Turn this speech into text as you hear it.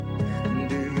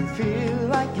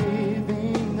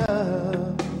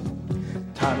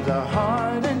a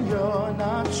heart and you're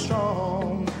not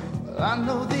strong. Well, I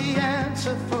know the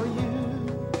answer for you,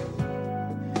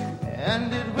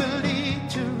 and it will lead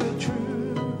to the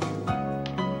truth.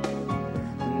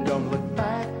 Don't look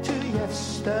back to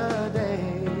yesterday.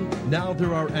 Now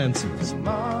there are answers.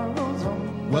 Tomorrow's on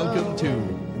the Welcome to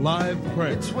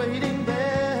LivePrayer. It's waiting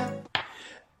there.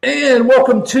 And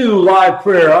welcome to Live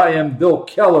Prayer. I am Bill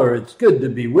Keller. It's good to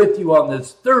be with you on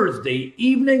this Thursday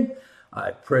evening.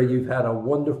 I pray you've had a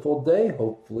wonderful day.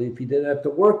 Hopefully, if you didn't have to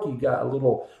work, you got a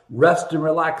little rest and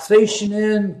relaxation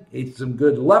in, ate some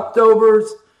good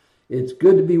leftovers. It's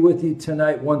good to be with you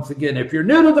tonight once again. If you're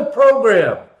new to the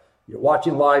program, you're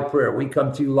watching Live Prayer. We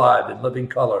come to you live in living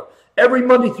color every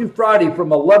Monday through Friday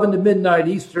from 11 to midnight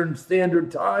Eastern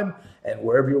Standard Time. And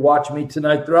wherever you're watching me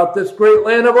tonight throughout this great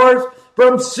land of ours,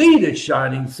 from sea to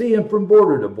shining sea and from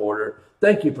border to border,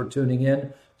 thank you for tuning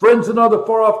in. Friends in other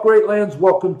far-off great lands,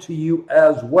 welcome to you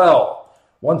as well.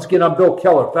 Once again, I'm Bill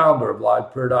Keller, founder of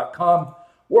LivePrayer.com,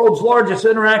 world's largest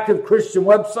interactive Christian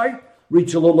website.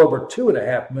 Reach a little over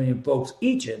 2.5 million folks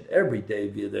each and every day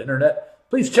via the internet.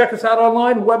 Please check us out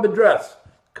online, web address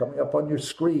coming up on your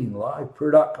screen,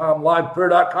 LivePrayer.com,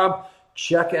 LivePrayer.com.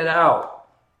 Check it out.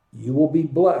 You will be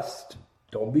blessed.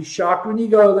 Don't be shocked when you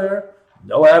go there.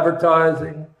 No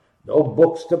advertising, no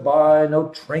books to buy, no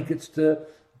trinkets to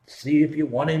see if you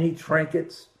want any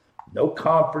trinkets, no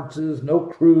conferences, no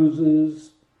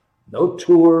cruises, no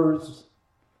tours,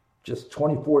 just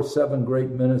 24/7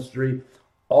 great ministry,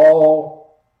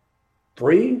 all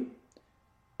free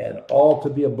and all to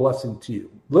be a blessing to you.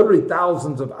 Literally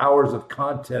thousands of hours of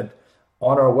content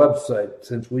on our website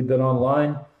since we've been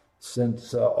online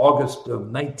since August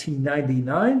of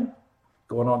 1999,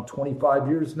 going on 25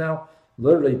 years now.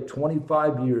 Literally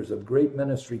 25 years of great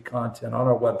ministry content on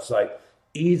our website.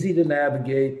 Easy to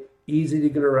navigate, easy to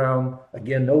get around.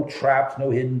 Again, no traps, no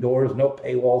hidden doors, no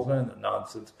paywalls, none of that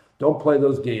nonsense. Don't play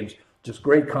those games. Just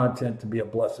great content to be a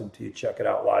blessing to you. Check it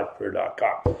out,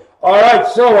 LivePrayer.com. All right,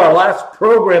 so our last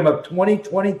program of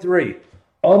 2023.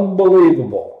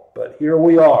 Unbelievable, but here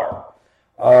we are.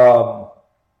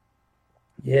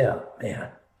 Yeah, man.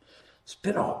 It's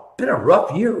been a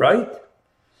rough year, right?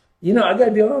 You know, I got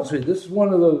to be honest with you. This is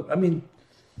one of those, I mean,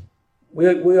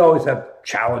 we always have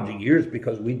challenging years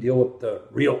because we deal with the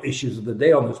real issues of the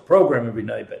day on this program every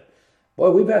night. But,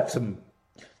 boy, we've had some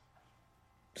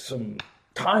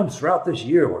times throughout this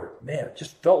year where, man, it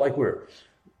just felt like we're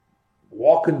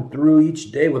walking through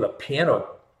each day with a piano,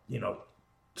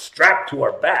 strapped to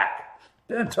our back. It's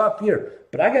been a tough year.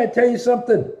 But I got to tell you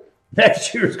something.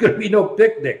 Next year is going to be no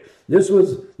picnic. This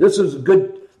is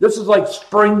good. This is like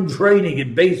spring training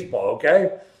in baseball,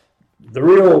 okay? The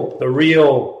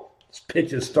real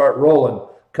pitches start rolling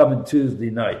coming Tuesday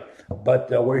night.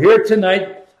 But we're here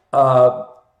tonight.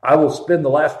 I will spend the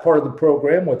last part of the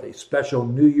program with a special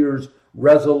New Year's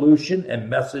resolution and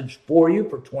message for you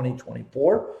for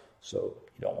 2024. So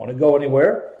you don't want to go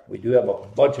anywhere. We do have a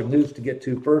bunch of news to get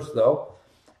to first, though.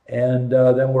 And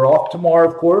then we're off tomorrow,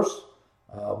 of course.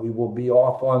 We will be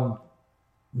off on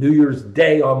New Year's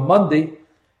Day on Monday.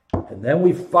 And then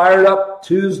we fired up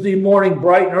Tuesday morning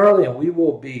bright and early, and we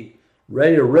will be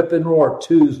ready to rip and roar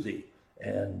Tuesday.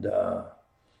 And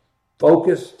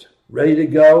focused, ready to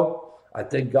go. I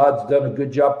think God's done a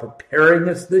good job preparing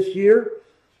us this year.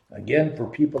 Again, for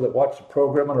people that watch the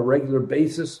program on a regular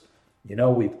basis,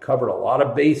 we've covered a lot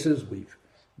of bases. We've,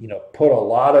 put a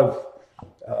lot of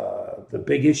the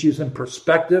big issues in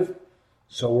perspective.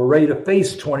 So we're ready to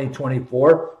face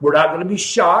 2024. We're not going to be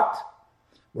shocked.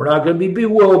 We're not going to be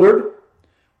bewildered.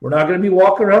 We're not going to be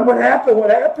walking around, what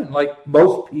happened, like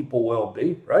most people will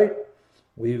be, right?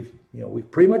 We've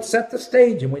pretty much set the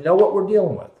stage and we know what we're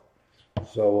dealing with.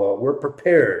 So we're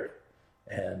prepared.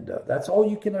 And that's all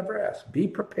you can ever ask. Be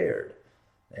prepared.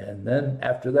 And then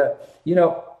after that,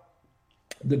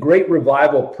 the great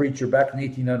revival preacher back in the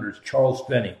 1800s, Charles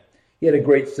Finney, he had a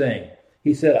great saying.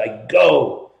 He said, I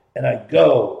go, and I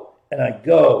go, and I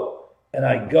go, and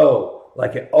I go,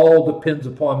 like it all depends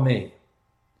upon me.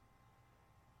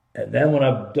 And then when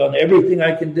I've done everything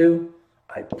I can do,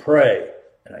 I pray,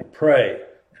 and I pray,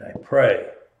 and I pray,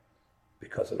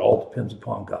 because it all depends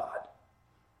upon God.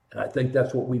 And I think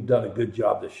that's what we've done a good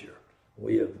job this year.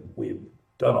 We've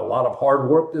done a lot of hard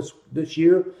work this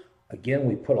year. Again,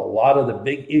 we put a lot of the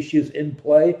big issues in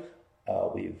play.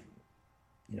 We've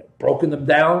broken them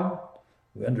down.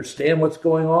 We understand what's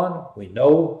going on. We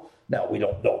know. Now, we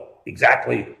don't know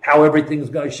exactly how everything's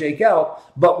going to shake out,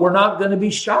 but we're not going to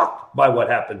be shocked by what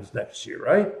happens next year,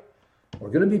 right? We're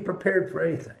going to be prepared for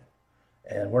anything.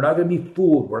 And we're not going to be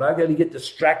fooled. We're not going to get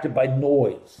distracted by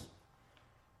noise.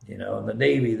 In the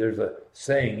Navy, there's a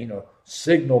saying,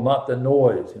 signal, not the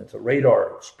noise. And it's a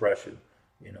radar expression.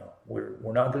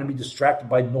 We're not going to be distracted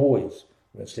by noise.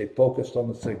 We're going to stay focused on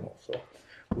the signal. So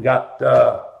we got,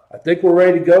 I think we're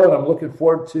ready to go, and I'm looking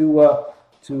forward to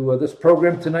this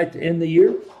program tonight to end the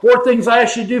year. 4 things I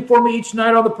ask you to do for me each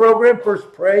night on the program.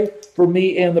 First, pray for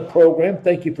me and the program.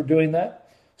 Thank you for doing that.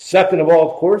 Second of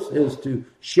all, of course, is to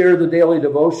share the daily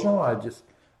devotional. I just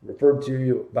referred to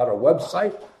you about our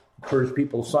website. Encourage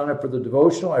people to sign up for the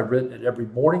devotional. I've written it every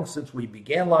morning since we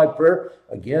began live prayer.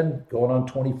 Again, going on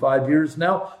 25 years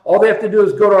now. All they have to do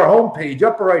is go to our homepage,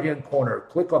 upper right-hand corner,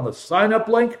 click on the sign-up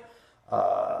link.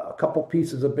 A couple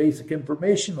pieces of basic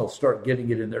information. They'll start getting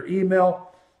it in their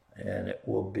email, and it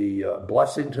will be a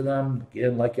blessing to them.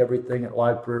 Again, like everything at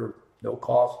live prayer, no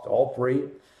cost, all free.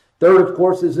 Third, of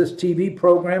course, is this TV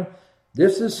program.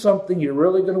 This is something you're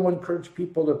really going to encourage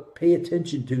people to pay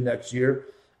attention to next year,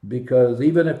 because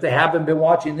even if they haven't been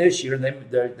watching this year,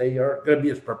 they aren't going to be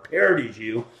as prepared as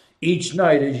you. Each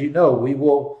night, as you know, we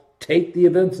will take the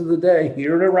events of the day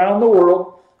here and around the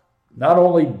world, not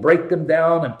only break them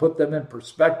down and put them in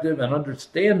perspective and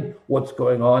understand what's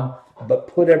going on, but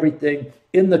put everything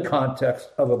in the context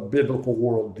of a biblical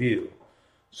worldview.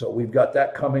 So we've got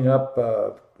that coming up,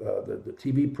 the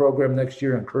TV program next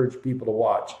year. Encourage people to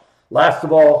watch. Last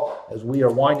of all, as we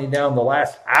are winding down the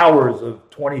last hours of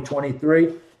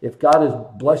 2023, if God has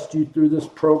blessed you through this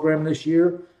program this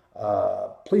year,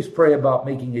 please pray about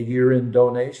making a year-end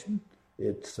donation.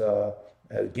 It's,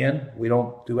 again, we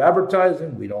don't do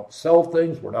advertising. We don't sell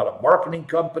things. We're not a marketing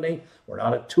company. We're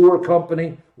not a tour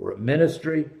company. We're a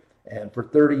ministry. And for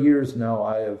 30 years now,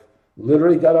 I have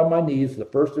literally got on my knees the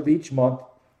first of each month,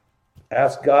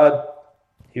 ask God.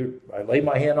 Here, I lay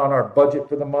my hand on our budget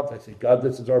for the month. I say, God,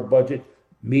 this is our budget.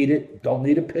 Meet it. Don't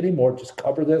need a penny more. Just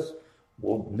cover this.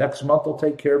 Well, next month will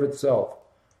take care of itself.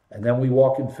 And then we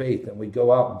walk in faith and we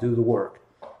go out and do the work.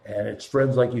 And it's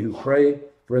friends like you who pray,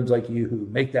 friends like you who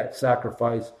make that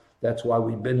sacrifice. That's why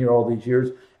we've been here all these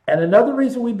years. And another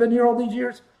reason we've been here all these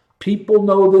years, people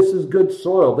know this is good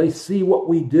soil. They see what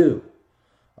we do.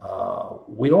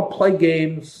 We don't play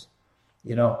games.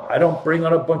 I don't bring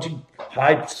on a bunch of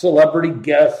high celebrity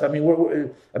guests. I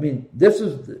mean, this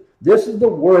is the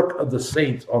work of the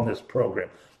saints on this program.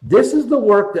 This is the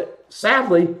work that,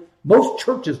 sadly, most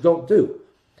churches don't do.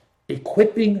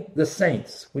 Equipping the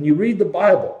saints. When you read the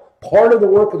Bible, part of the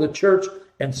work of the church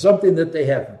and something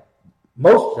that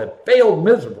most have failed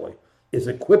miserably is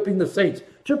equipping the saints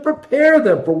to prepare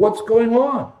them for what's going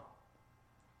on.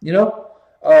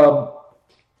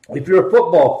 If you're a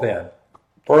football fan,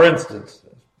 for instance,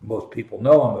 as most people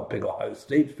know, I'm a big Ohio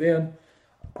State fan.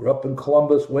 Grew up in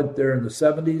Columbus, went there in the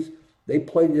 70s. They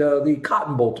played the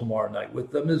Cotton Bowl tomorrow night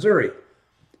with Missouri.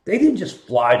 They didn't just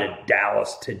fly to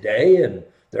Dallas today and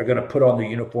they're going to put on the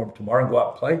uniform tomorrow and go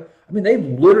out and play. I mean,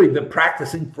 they've literally been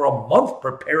practicing for a month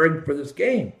preparing for this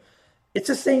game. It's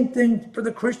the same thing for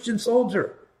the Christian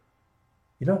soldier.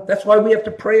 That's why we have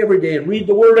to pray every day and read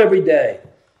the Word every day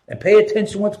and pay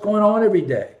attention to what's going on every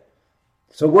day.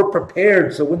 So we're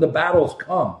prepared, so when the battles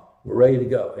come, we're ready to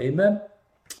go. Amen?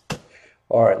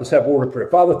 All right, let's have a word of prayer.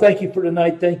 Father, thank you for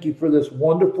tonight. Thank you for this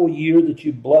wonderful year that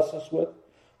you bless us with.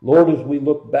 Lord, as we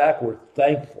look back, we're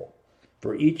thankful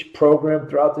for each program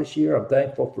throughout this year. I'm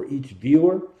thankful for each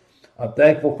viewer. I'm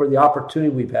thankful for the opportunity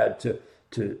we've had to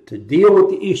deal with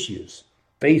the issues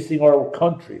facing our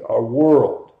country, our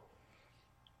world,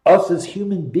 us as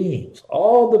human beings,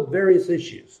 all the various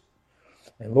issues.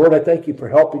 And Lord, I thank you for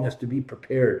helping us to be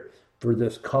prepared for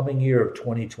this coming year of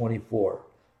 2024.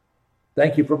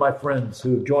 Thank you for my friends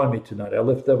who have joined me tonight. I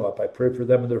lift them up. I pray for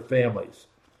them and their families.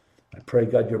 I pray,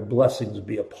 God, your blessings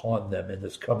be upon them in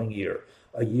this coming year,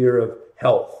 a year of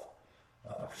health,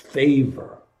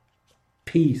 favor,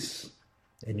 peace,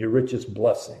 and your richest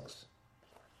blessings.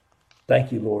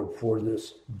 Thank you, Lord, for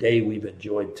this day we've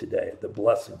enjoyed today, the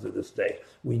blessings of this day.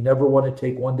 We never want to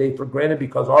take one day for granted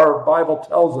because our Bible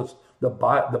tells us, the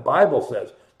Bible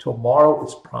says, tomorrow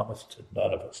is promised to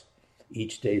none of us.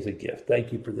 Each day is a gift.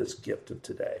 Thank you for this gift of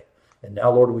today. And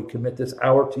now, Lord, we commit this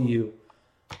hour to you.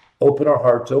 Open our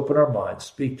hearts, open our minds.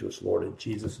 Speak to us, Lord. In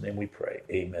Jesus' name we pray.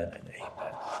 Amen and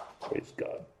amen. Praise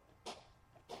God.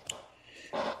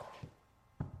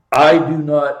 I do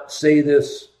not say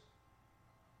this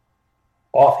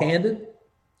offhanded.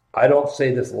 I don't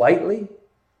say this lightly.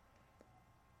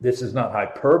 This is not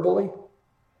hyperbole.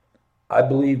 I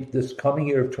believe this coming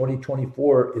year of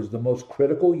 2024 is the most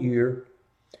critical year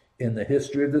in the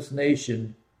history of this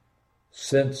nation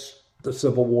since the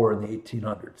Civil War in the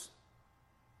 1800s.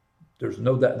 There's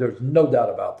no doubt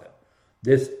about that.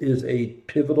 This is a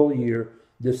pivotal year.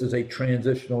 This is a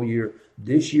transitional year.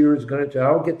 This year is going to,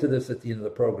 I'll get to this at the end of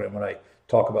the program when I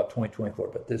talk about 2024,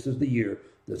 but this is the year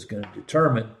that's going to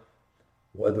determine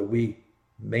whether we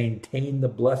maintain the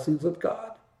blessings of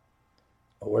God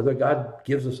or whether God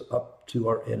gives us up to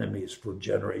our enemies for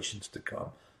generations to come.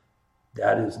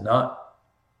 That is not,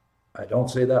 I don't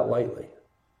say that lightly.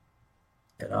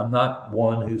 And I'm not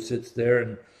one who sits there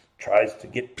and tries to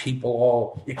get people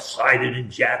all excited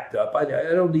and jacked up. I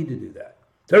don't need to do that.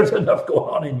 There's enough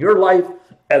going on in your life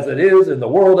as it is, in the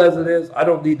world as it is. I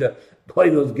don't need to play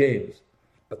those games.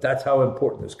 But that's how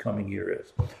important this coming year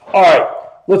is. All right,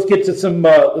 let's get to some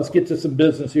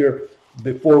business here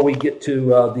before we get to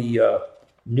the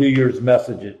New Year's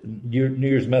messages. New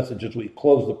Year's message as we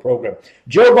close the program.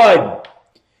 Joe Biden,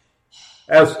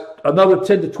 as another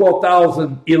 10 to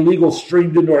 12,000 illegals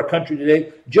streamed into our country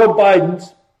today. Joe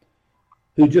Biden's,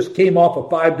 who just came off a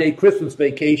 5-day Christmas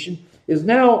vacation, is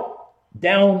now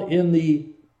down in the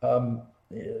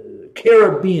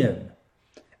Caribbean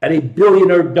at a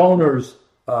billionaire donor's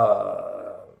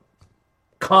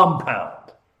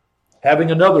compound,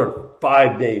 having another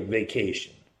 5-day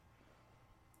vacation.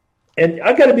 And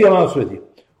I got to be honest with you,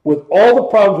 with all the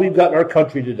problems we've got in our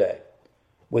country today,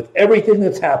 with everything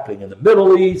that's happening in the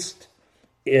Middle East,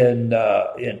 at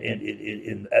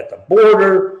the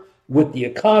border, with the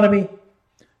economy,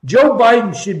 Joe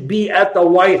Biden should be at the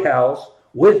White House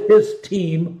with his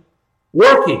team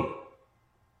working.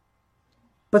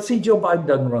 But see, Joe Biden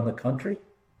doesn't run the country.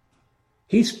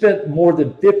 He spent more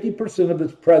than 50% of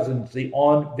his presidency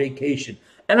on vacation.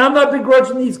 And I'm not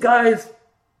begrudging these guys,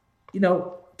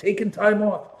 taking time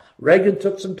off. Reagan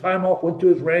took some time off, went to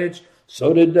his ranch.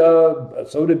 So did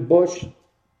Bush.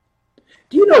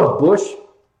 Do you know Bush?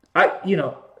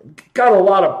 Got a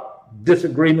lot of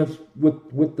disagreements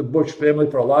with the Bush family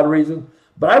for a lot of reasons.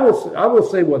 But I will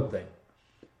say one thing.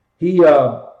 He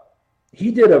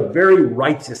did a very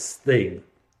righteous thing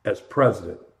as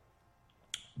president.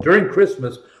 During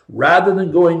Christmas, rather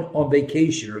than going on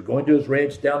vacation or going to his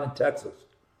ranch down in Texas,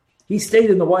 he stayed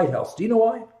in the White House. Do you know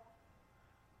why?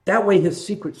 That way his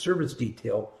Secret Service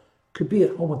detail could be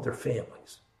at home with their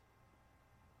families.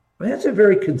 I mean, that's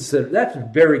very considerate.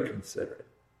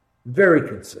 Very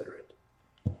considerate.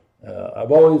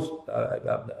 I've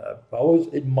always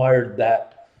admired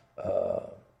that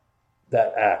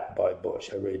act by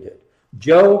Bush. I really did.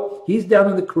 Joe, he's down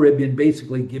in the Caribbean,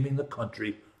 basically giving the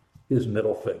country his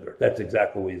middle finger. That's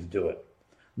exactly what he's doing.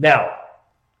 Now,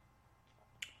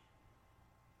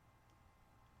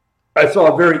 I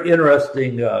saw a very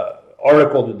interesting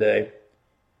article today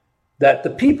that the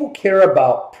people care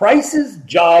about prices,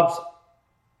 jobs,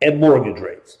 and mortgage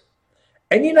rates.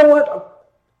 And you know what?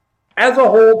 As a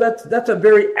whole, that's a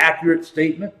very accurate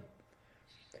statement.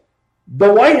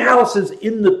 The White House is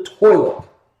in the toilet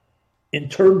in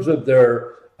terms of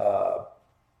their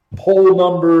poll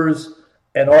numbers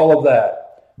and all of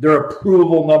that, their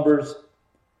approval numbers,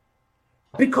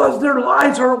 because their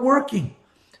lies aren't working.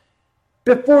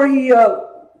 Before he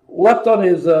left on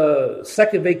his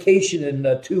second vacation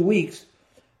in 2 weeks,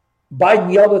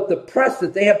 Biden yelled at the press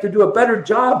that they have to do a better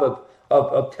job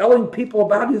of telling people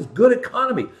about his good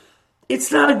economy.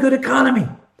 It's not a good economy.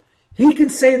 He can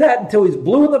say that until he's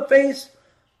blue in the face.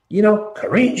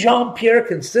 Karine Jean-Pierre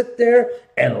can sit there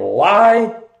and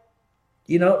lie,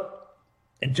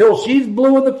 until she's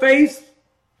blue in the face.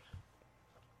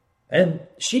 And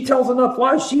she tells enough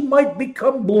lies, she might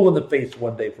become blue in the face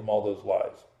one day from all those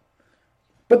lies.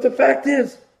 But the fact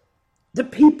is, the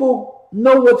people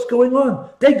know what's going on.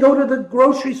 They go to the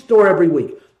grocery store every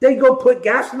week. They go put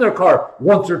gas in their car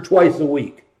once or twice a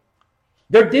week.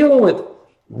 They're dealing with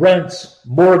rents,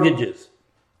 mortgages,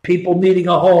 people needing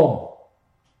a home.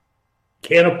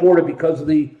 Can't afford it because of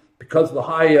the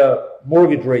high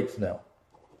mortgage rates now.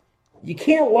 You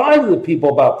can't lie to the people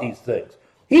about these things.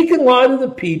 He can lie to the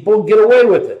people and get away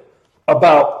with it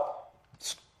about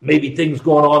maybe things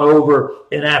going on over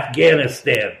in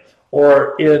Afghanistan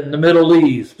or in the Middle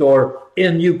East or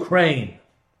in Ukraine.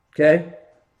 Okay?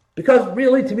 Because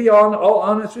really, to be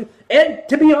honest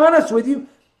with you,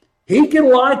 he can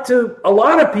lie to a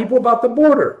lot of people about the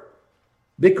border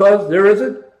because there is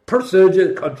a percentage of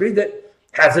the country that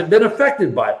hasn't been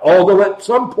affected by it. Although at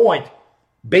some point,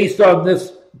 based on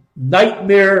this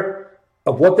nightmare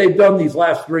of what they've done these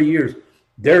last 3 years,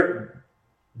 the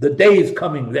day is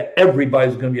coming that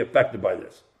everybody's going to be affected by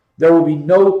this. There will be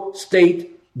no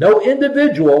state, no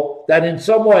individual that in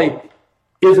some way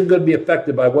isn't going to be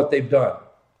affected by what they've done.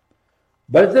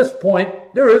 But at this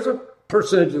point, there is a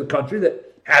percentage of the country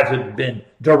that hasn't been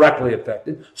directly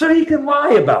affected. So he can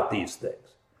lie about these things.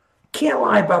 Can't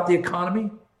lie about the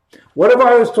economy. What if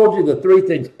I always told you the three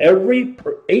things?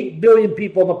 8 billion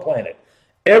people on the planet,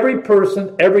 every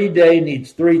person, every day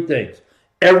needs three things.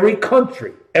 Every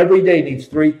country, every day needs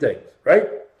three things, right?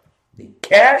 You need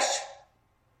cash,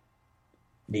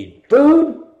 you need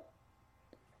food,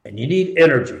 and you need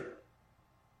energy.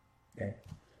 Okay?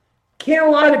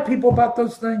 Can't lie to people about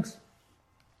those things.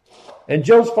 And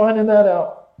Joe's finding that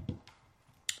out.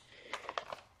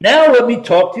 Now let me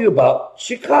talk to you about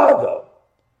Chicago,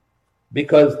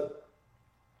 because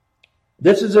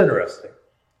this is interesting.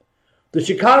 The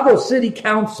Chicago City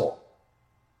Council,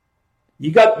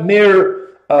 you got Mayor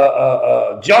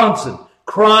Johnson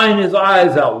crying his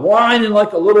eyes out, whining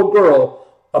like a little girl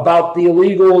about the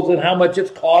illegals and how much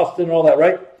it's costing and all that,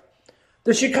 right?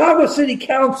 The Chicago City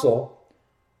Council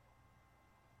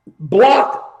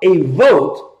blocked a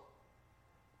vote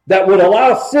that would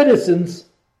allow citizens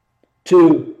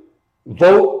to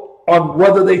vote on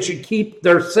whether they should keep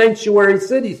their sanctuary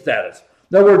city status.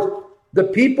 In other words, the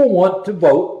people want to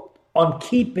vote on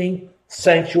keeping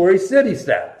sanctuary city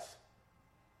status.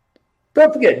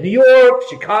 Don't forget, New York,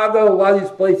 Chicago, a lot of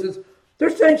these places, they're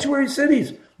sanctuary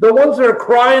cities. The ones that are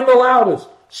crying the loudest,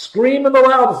 screaming the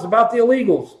loudest about the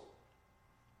illegals.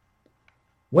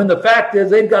 When the fact is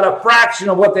they've got a fraction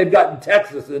of what they've got in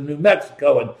Texas and New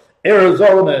Mexico and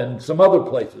Arizona and some other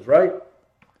places, right?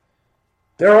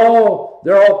 They're all,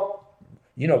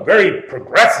 very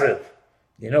progressive.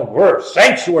 We're a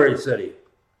sanctuary city.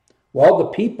 Well, the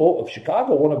people of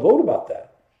Chicago want to vote about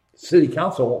that. The city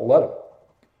council won't let them.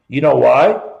 You know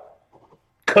why?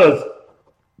 Because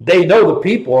they know the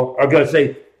people are going to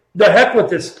say, the heck with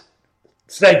this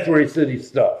sanctuary city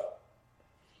stuff.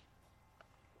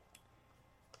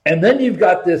 And then you've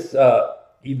got this, I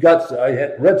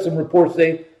had read some reports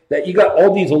saying that you got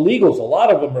all these illegals. A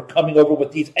lot of them are coming over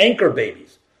with these anchor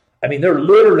babies. I mean, they're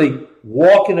literally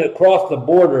walking across the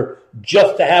border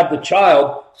just to have the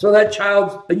child, so that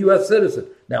child's a U.S. citizen.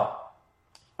 Now,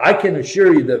 I can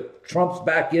assure you that Trump's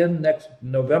back in next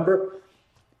November,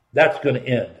 that's going to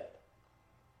end.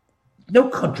 No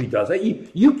country does that.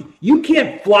 You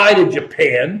can't fly to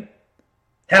Japan,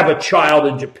 have a child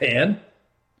in Japan,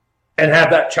 and have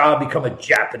that child become a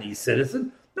Japanese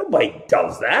citizen. Nobody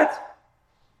does that.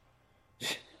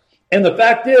 And the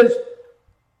fact is,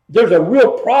 there's a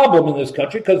real problem in this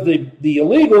country because the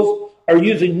illegals are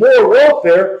using more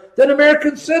welfare than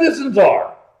American citizens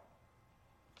are.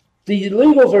 The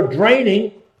illegals are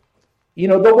draining,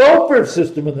 the welfare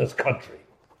system in this country.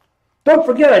 Don't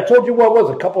forget, I told you what was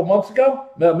a couple months ago,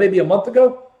 maybe a month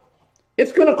ago.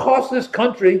 It's going to cost this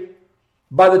country,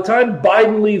 by the time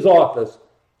Biden leaves office,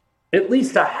 at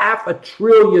least $500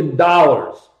 billion.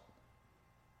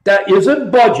 That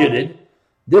isn't budgeted.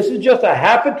 This is just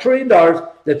 $500 billion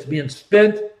that's being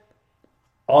spent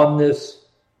on this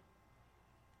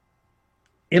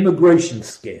immigration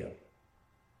scam.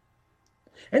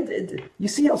 And you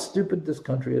see how stupid this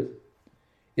country is?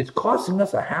 It's costing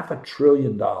us $500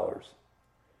 billion.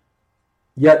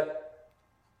 Yet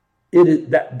it is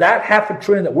that $500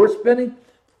 billion that we're spending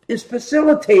is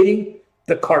facilitating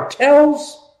the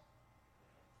cartels,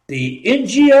 the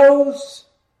NGOs,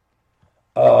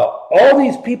 all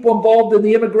these people involved in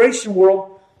the immigration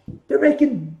world. They're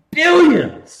making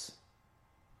billions.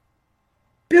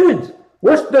 Billions.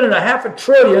 We're spending $500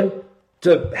 billion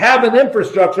to have an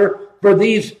infrastructure for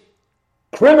these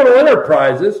criminal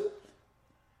enterprises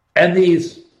and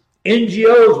these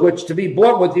NGOs, which, to be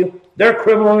blunt with you, they're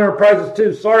criminal enterprises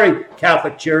too. Sorry,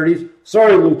 Catholic charities.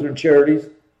 Sorry, Lutheran charities.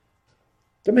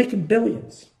 They're making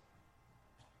billions.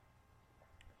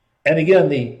 And again,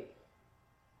 the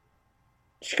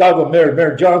Chicago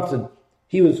Mayor Johnson,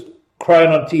 he was crying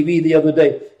on TV the other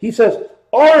day. He says,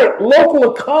 our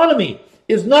local economy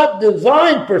is not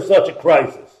designed for such a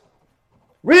crisis.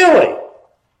 Really?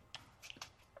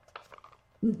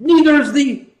 Neither is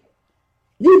the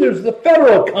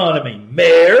federal economy,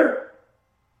 Mayor.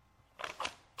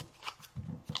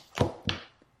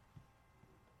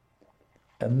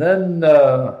 And then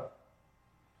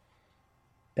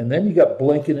you got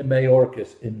Blinken and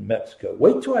Mayorkas in Mexico.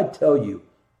 Wait till I tell you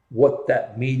what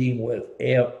that meeting with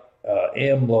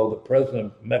AMLO, the president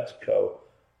of Mexico,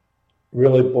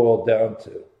 really boiled down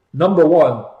to. Number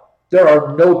one, there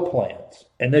are no plans,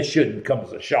 and this shouldn't come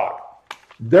as a shock.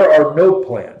 There are no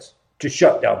plans to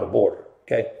shut down the border.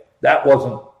 Okay, that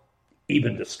wasn't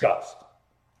even discussed.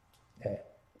 Okay,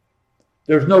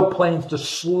 there's no plans to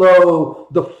slow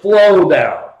the flow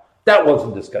down. That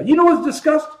wasn't discussed. You know what's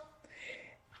discussed?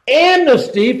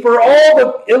 Amnesty for all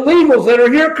the illegals that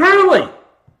are here currently.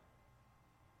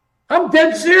 I'm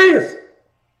dead serious.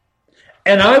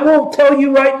 And I will tell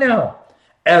you right now,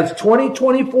 as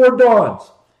 2024 dawns,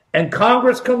 and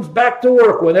Congress comes back to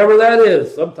work, whenever that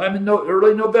is, sometime in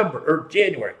early November or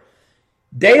January,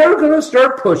 they are going to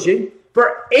start pushing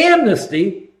for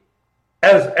amnesty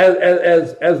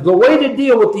as the way to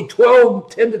deal with the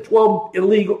 10 to 12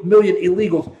 million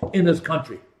illegals in this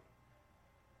country.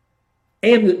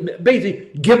 And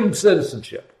basically, give them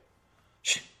citizenship.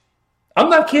 I'm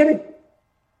not kidding.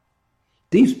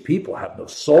 These people have no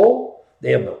soul.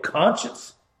 They have no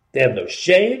conscience. They have no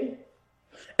shame.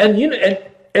 And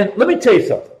and let me tell you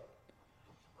something.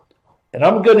 And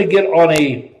I'm going to get on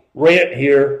a rant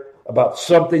here about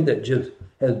something that just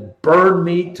has burned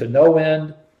me to no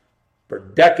end for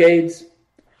decades.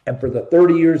 And for the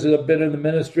 30 years that I've been in the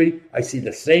ministry, I see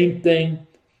the same thing.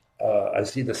 I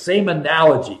see the same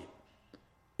analogy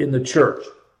in the church.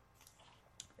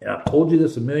 And I've told you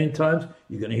this a million times.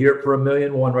 You're going to hear it for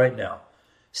 1,000,001 right now.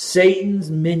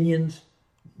 Satan's minions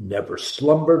never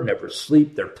slumber, never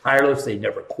sleep. They're tireless. They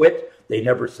never quit. They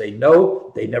never say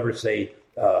no. They never say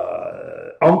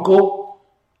uncle.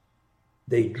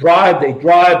 They drive. They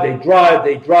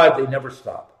never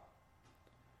stop.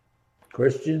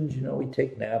 Christians, we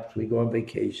take naps. We go on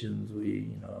vacations. We,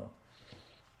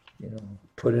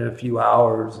 put in a few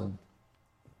hours.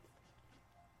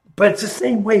 But it's the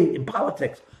same way in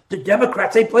politics. The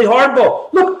Democrats, they play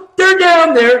hardball. Look, they're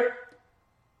down there.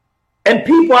 And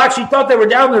people actually thought they were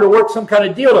down there to work some kind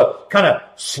of deal to kind of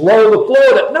slow the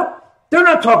flow down. No, they're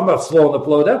not talking about slowing the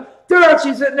flow down. They're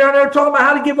actually sitting down there talking about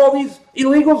how to give all these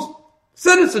illegals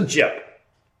citizenship.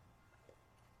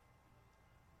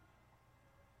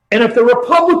 And if the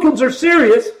Republicans are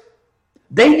serious,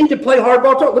 they need to play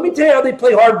hardball too. Let me tell you how they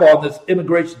play hardball in this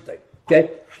immigration thing.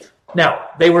 Okay? Now,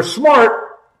 they were smart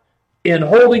in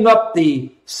holding up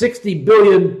the $60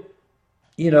 billion,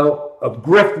 of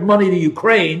grift money to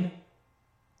Ukraine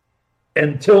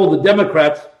until the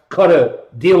Democrats cut a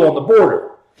deal on the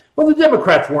border. Well, the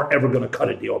Democrats weren't ever going to cut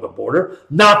a deal on the border.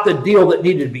 Not the deal that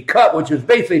needed to be cut, which was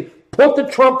basically put the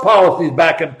Trump policies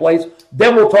back in place.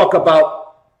 Then we'll talk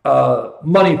about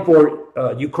money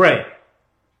for Ukraine.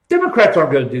 Democrats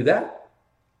aren't going to do that.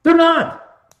 They're not.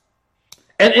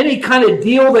 And any kind of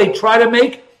deal they try to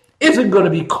make isn't going to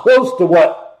be close to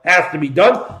what has to be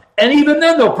done. And even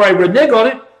then, they'll probably renege on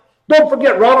it. Don't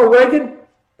forget Ronald Reagan,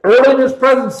 early in his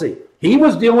presidency, he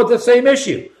was dealing with the same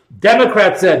issue.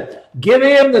 Democrats said, give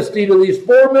amnesty to these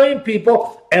 4 million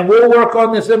people, and we'll work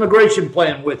on this immigration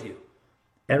plan with you.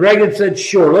 And Reagan said,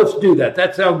 sure, let's do that.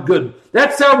 That sounds good.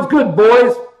 That sounds good,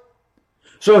 boys.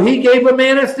 So he gave them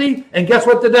amnesty, and guess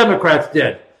what the Democrats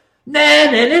did?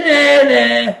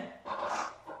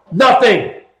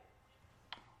 Nothing.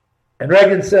 And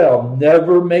Reagan said, I'll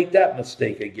never make that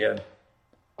mistake again.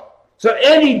 So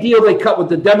any deal they cut with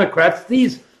the Democrats,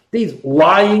 these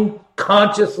lying,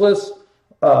 conscienceless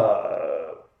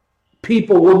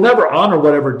people will never honor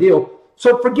whatever deal.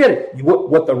 So forget it.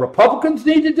 What the Republicans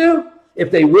need to do,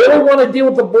 if they really want to deal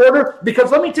with the border,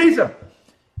 because let me tell you something.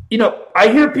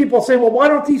 I hear people say, well, why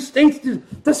don't these states do?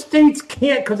 The states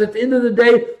can't, because at the end of the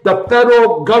day, the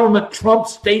federal government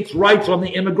trumps states' rights on the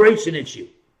immigration issue.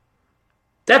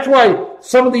 That's why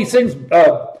some of these things,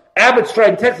 Abbott's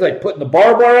tried in Texas, like putting the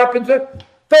barbed wire up into it.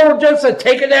 Federal judge said,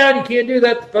 take it down. You can't do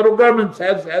that. The federal government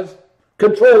has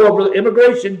control over the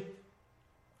immigration.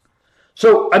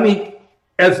 So, I mean,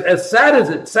 as sad as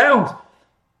it sounds,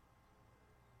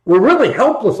 we're really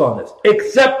helpless on this,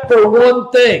 except for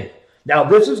one thing. Now,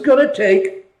 this is going to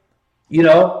take,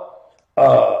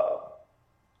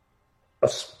 a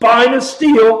spine of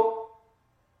steel.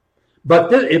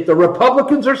 But if the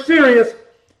Republicans are serious,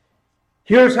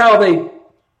 here's how they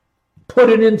put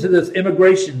it into this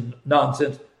immigration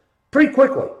nonsense pretty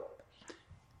quickly.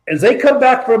 As they come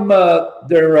back from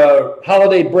their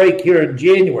holiday break here in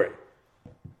January,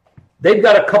 they've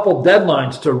got a couple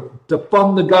deadlines to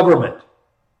fund the government.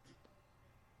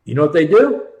 You know what they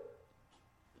do?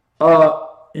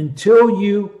 Until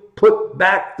you put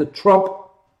back the Trump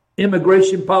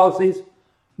immigration policies,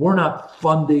 we're not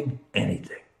funding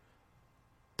anything.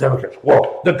 Democrats,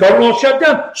 whoa, the government will shut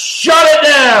down. Shut it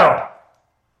down.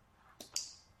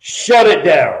 Shut it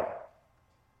down.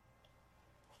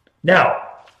 Now,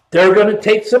 they're going to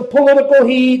take some political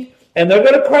heat, and they're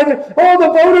going to cry, the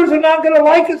voters are not going to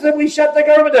like us if we shut the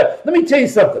government down. Let me tell you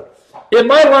something. In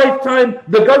my lifetime,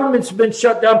 the government's been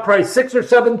shut down probably 6 or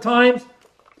 7 times.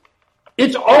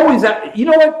 It's always that. You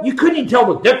know what? You couldn't even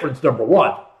tell the difference, number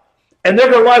one. And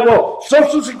they're going to lie, well,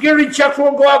 Social Security checks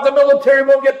won't go out, the military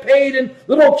won't get paid, and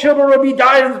little children will be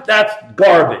dying. That's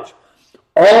garbage.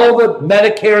 All the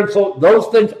Medicare and so those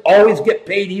things always get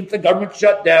paid even if the government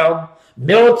shut down.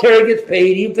 Military gets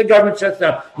paid even if the government shuts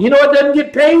down. You know what doesn't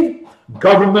get paid?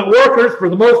 Government workers, for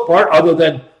the most part, other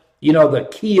than the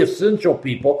key essential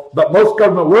people, but most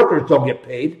government workers don't get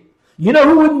paid. You know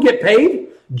who wouldn't get paid?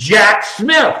 Jack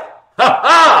Smith. Ha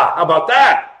ha! How about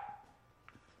that?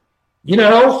 You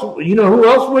know who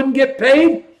else wouldn't get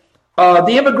paid?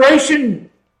 The immigration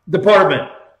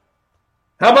department.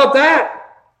 How about that?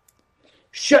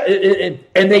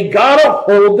 And they gotta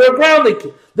hold their ground.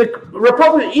 The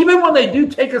Republicans, even when they do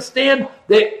take a stand,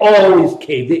 they always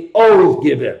cave. They always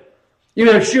give in.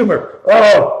 Schumer,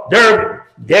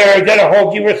 they're going to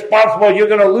hold you responsible. You're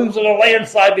going to lose in a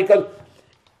landslide because,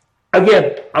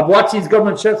 again, I've watched these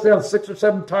government shutdowns 6 or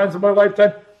 7 times in my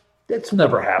lifetime. That's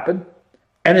never happened.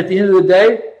 And at the end of the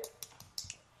day,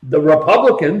 the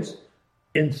Republicans,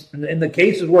 in the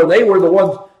cases where they were the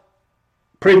ones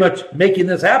pretty much making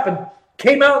this happen,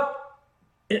 came out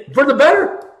for the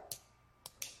better.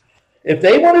 If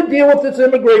they want to deal with this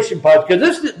immigration policy,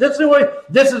 because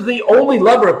this is the only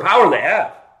lever of power they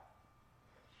have.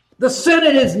 The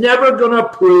Senate is never going to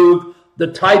approve the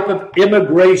type of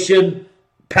immigration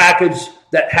package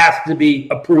that has to be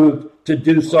approved to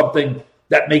do something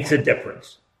that makes a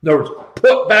difference. In other words,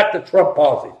 put back the Trump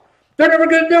policies. They're never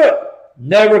going to do it.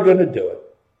 Never going to do it.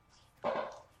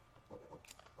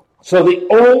 So the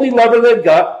only lever they've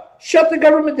got, shut the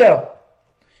government down.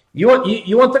 You want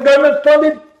the government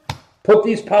funded? Put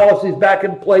these policies back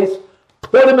in place.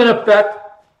 Put them in effect.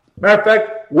 Matter of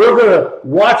fact, we're going to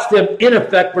watch them in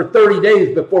effect for 30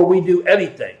 days before we do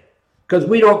anything. Because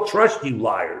we don't trust you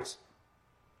liars.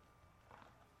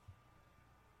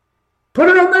 Put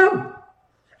it on them.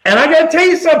 And I got to tell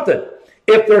you something.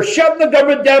 If they're shutting the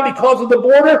government down because of the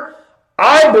border,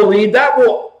 I believe that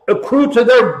will accrue to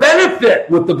their benefit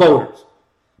with the voters.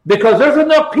 Because there's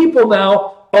enough people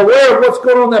now aware of what's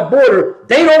going on that border.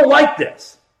 They don't like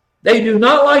this. They do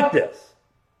not like this.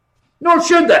 Nor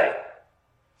should they.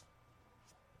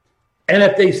 And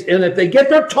if they get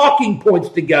their talking points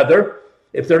together,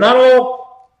 if they're not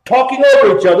all talking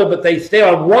over each other, but they stay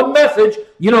on one message,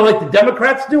 like the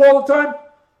Democrats do all the time,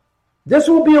 this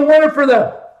will be a winner for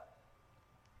them.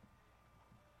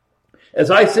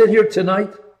 As I sit here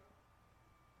tonight,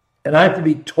 and I have to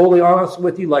be totally honest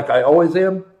with you like I always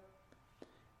am,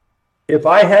 if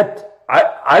I had,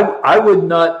 I would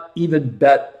not even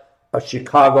bet a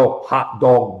Chicago hot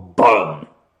dog bun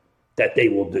that they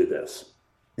will do this.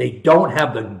 They don't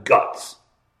have the guts.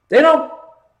 They don't.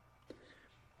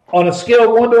 On a scale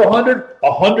of 1 to 100,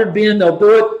 100 being they'll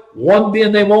do it, 1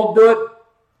 being they won't do it,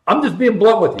 I'm just being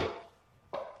blunt with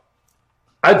you.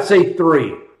 I'd say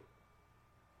 3.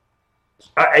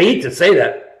 I hate to say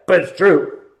that, but it's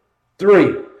true.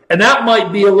 3. And that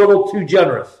might be a little too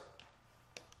generous.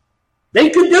 They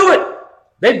could do it.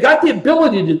 They've got the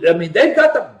ability to, they've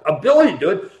got the ability to do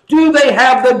it. Do they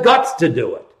have the guts to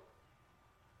do it?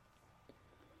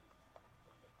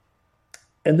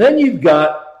 And then you've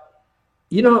got,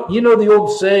 you know the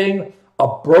old saying, a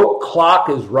broke clock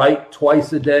is right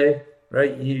twice a day,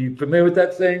 right? You familiar with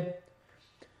that saying?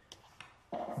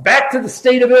 Back to the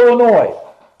state of Illinois.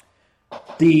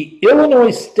 The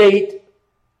Illinois State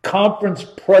Conference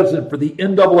president for the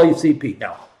NAACP.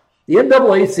 Now, the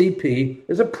NAACP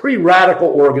is a pretty radical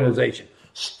organization.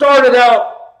 Started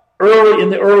out in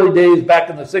the early days, back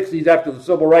in the 60s after the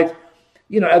civil rights,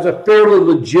 as a fairly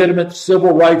legitimate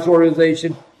civil rights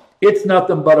organization. It's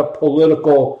nothing but a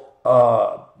political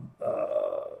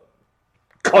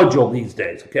cudgel these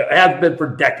days. Okay, it has been for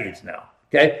decades now.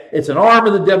 Okay, it's an arm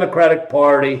of the Democratic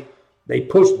Party. They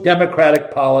push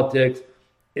Democratic politics.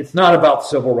 It's not about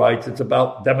civil rights. It's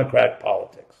about Democratic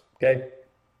politics. Okay.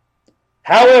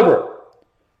 However,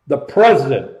 the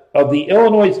president of the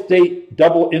Illinois State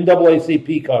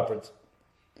NAACP conference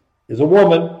is a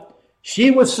woman.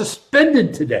 She was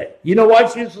suspended today. You know why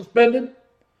she was suspended?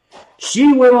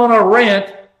 She went on a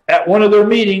rant at one of their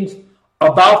meetings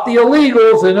about the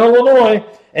illegals in Illinois,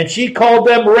 and she called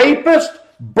them rapists,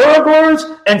 burglars,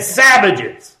 and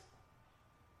savages.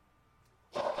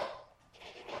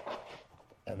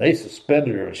 And they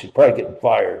suspended her, and she's probably getting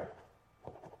fired.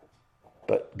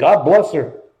 But God bless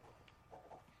her.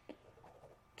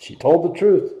 She told the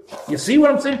truth. You see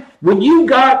what I'm saying? When you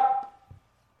got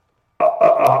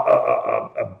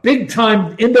a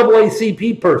big-time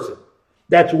NAACP person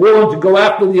that's willing to go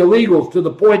after the illegals to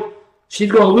the point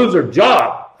she's going to lose her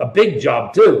job, a big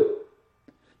job too,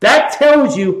 that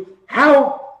tells you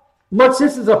how much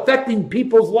this is affecting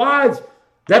people's lives.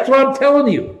 That's what I'm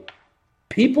telling you.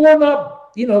 People are not,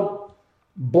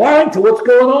 blind to what's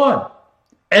going on.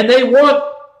 And they want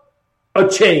a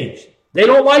change. They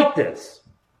don't like this.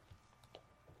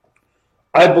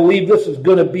 I believe this is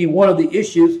going to be one of the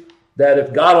issues that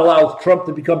if God allows Trump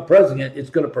to become president, it's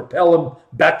going to propel him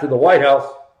back to the White House.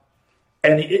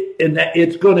 And that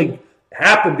it's going to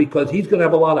happen because he's going to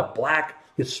have a lot of black,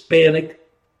 Hispanic,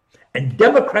 and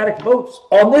Democratic votes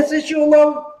on this issue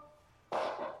alone.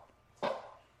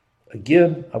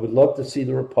 Again, I would love to see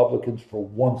the Republicans for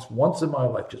once in my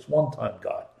life, just one time,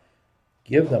 God,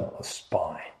 give them a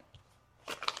spine.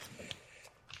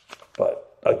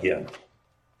 But again,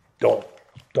 don't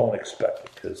expect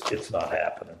it because it's not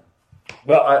happening.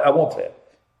 Well, I won't say it.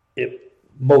 It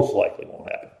most likely won't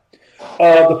happen.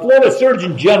 The Florida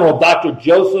Surgeon General, Dr.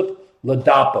 Joseph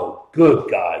Ladapo, good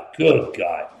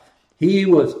guy. He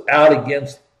was out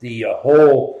against the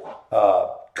whole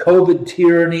COVID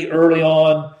tyranny early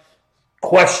on,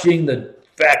 questioning the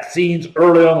vaccines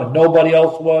early on when nobody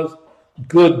else was.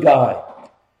 Good guy.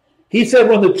 He said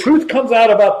when the truth comes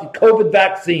out about the COVID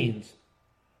vaccines,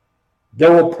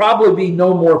 there will probably be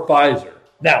no more Pfizer.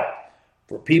 Now,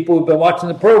 for people who've been watching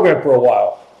the program for a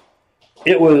while,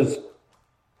 it was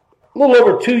a little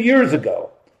over 2 years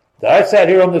ago that I sat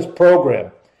here on this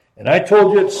program and I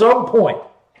told you at some point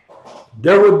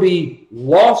there would be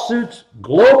lawsuits,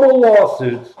 global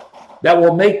lawsuits, that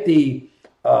will make the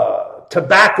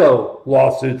tobacco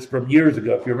lawsuits from years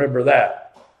ago, if you remember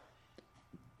that,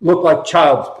 look like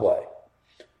child's play.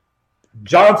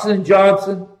 Johnson &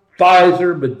 Johnson,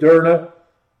 Pfizer, Moderna,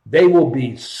 they will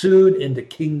be sued into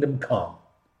kingdom come.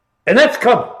 And that's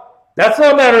coming. That's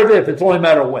not a matter of if, it's only a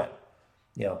matter of when.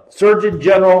 You know, Florida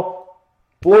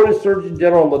Surgeon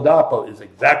General Ladapo is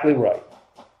exactly right.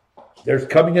 There's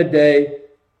coming a day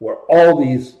where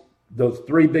those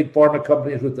three big pharma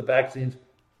companies with the vaccines,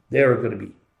 they're going to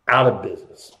be out of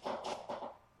business.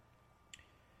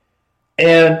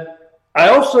 And I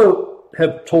also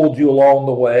have told you along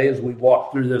the way as we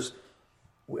walked through this,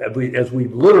 as we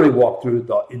literally walked through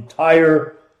the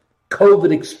entire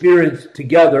COVID experience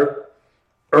together,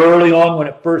 early on when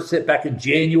it first hit back in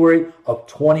January of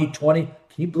 2020. Can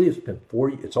you believe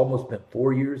it's almost been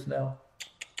 4 years now?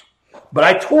 But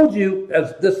I told you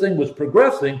as this thing was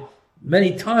progressing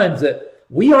many times that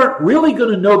we aren't really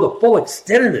going to know the full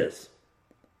extent of this,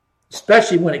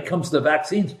 especially when it comes to the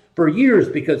vaccines, for years,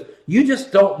 because you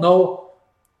just don't know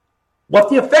what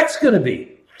the effect's going to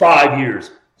be 5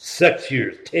 years, 6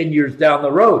 years, 10 years down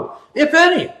the road, if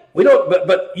any. We don't,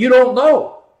 but you don't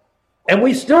know. And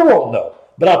we still won't know.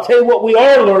 But I'll tell you what we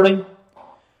are learning.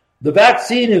 The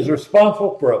vaccine is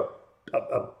responsible for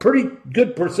a pretty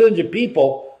good percentage of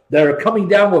people that are coming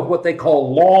down with what they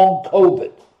call long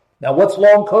COVID. Now, what's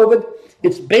long COVID?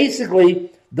 It's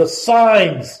basically the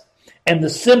signs and the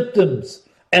symptoms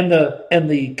and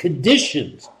the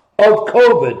conditions of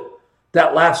COVID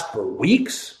that last for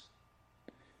weeks,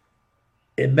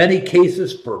 in many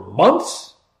cases for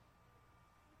months,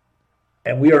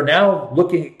 and we are now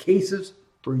looking at cases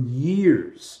for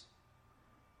years.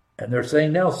 And they're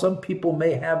saying now some people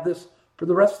may have this for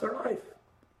the rest of their life.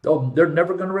 They're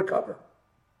never going to recover.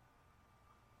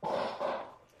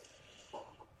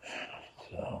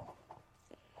 So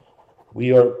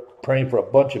we are praying for a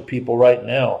bunch of people right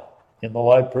now in the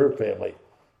LivePrayer family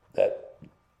that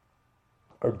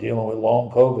are dealing with long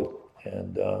COVID.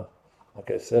 And like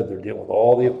I said, they're dealing with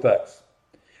all the effects.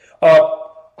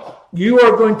 You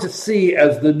are going to see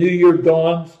as the new year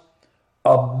dawns,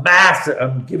 a massive,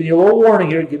 I'm giving you a little warning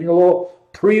here, giving you a little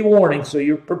pre-warning so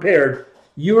you're prepared.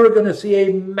 You are going to see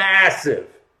a massive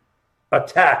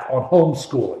attack on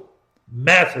homeschooling.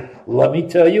 Massive. Let me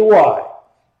tell you why.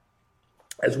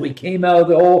 As we came out of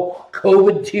the whole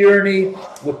COVID tyranny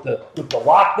with the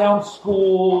lockdown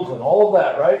schools and all of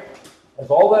that, right? As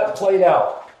all that played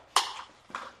out,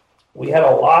 we had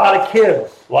a lot of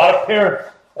kids, a lot of parents,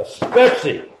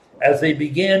 especially as they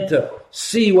began to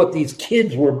see what these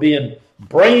kids were being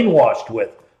brainwashed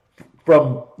with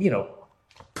from,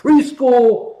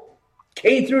 preschool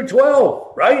K through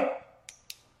 12, right?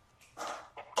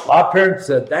 A lot of parents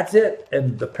said, that's it.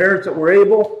 And the parents that were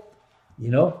able,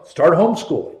 start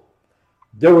homeschooling.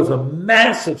 There was a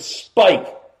massive spike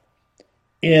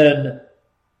in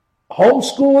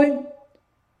homeschooling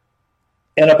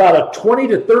and about a 20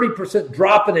 to 30%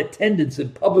 drop in attendance in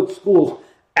public schools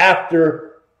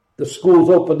after the schools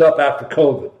opened up after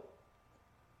COVID.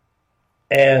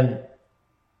 And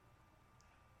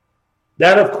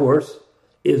that, of course,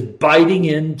 is biting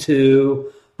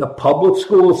into the public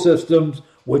school systems,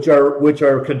 which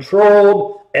are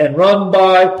controlled and run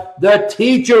by the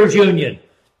teachers union.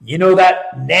 You know,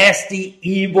 that nasty,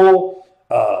 evil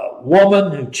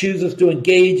woman who chooses to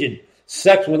engage in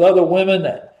sex with other women,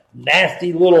 that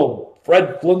nasty little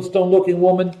Fred Flintstone-looking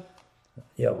woman,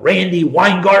 Randy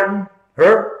Weingarten,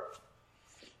 her.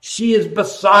 She is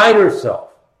beside herself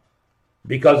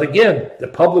because, again, the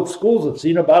public schools have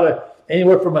seen about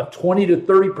anywhere from a 20 to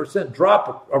 30%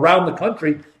 drop around the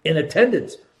country in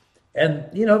attendance. And,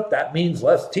 that means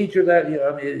less teachers.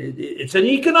 It's an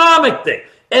economic thing.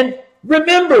 And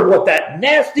remember what that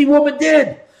nasty woman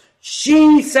did.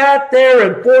 She sat there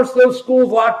and forced those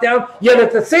schools locked down, yet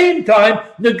at the same time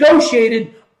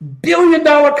negotiated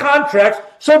billion-dollar contracts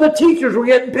so the teachers were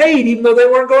getting paid even though they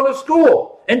weren't going to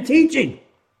school and teaching.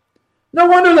 No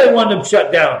wonder they wanted them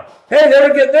shut down. Hey, they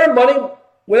were getting their money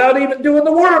without even doing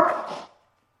the work.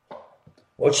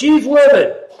 Well, she's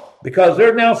livid because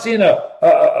they're now seeing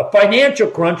a financial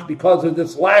crunch because of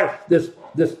this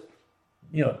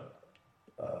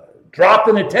drop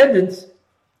in attendance.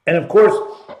 And of course,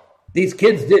 these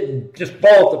kids didn't just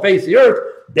fall off the face of the earth.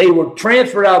 They were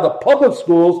transferred out of the public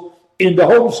schools into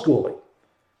homeschooling.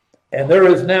 And there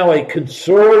is now a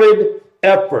concerted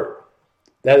effort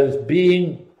that is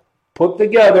being put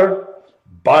together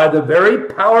by the very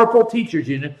powerful teachers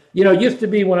union. It used to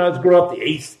be when I was growing up,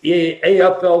 the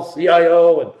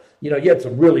AFL-CIO, and, you had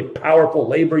some really powerful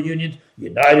labor unions,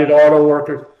 United Auto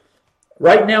Workers.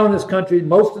 Right now in this country,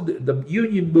 most of the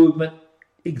union movement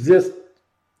exists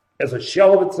as a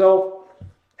shell of itself,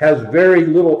 has very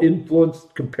little influence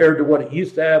compared to what it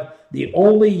used to have. The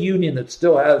only union that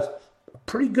still has a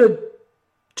pretty good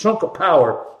chunk of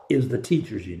power is the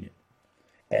teachers union.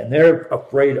 And they're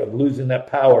afraid of losing that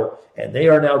power, and they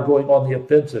are now going on the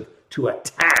offensive to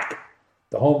attack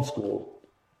the homeschool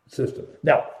system.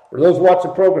 Now, for those who watch the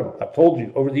program, I've told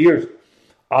you over the years,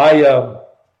 30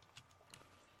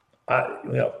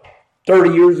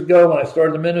 years ago when I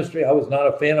started the ministry, I was not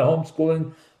a fan of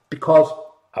homeschooling because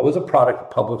I was a product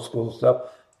of public school stuff,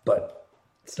 but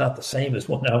it's not the same as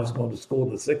when I was going to school in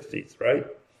the 60s, right?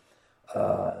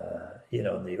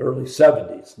 In the early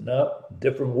 70s,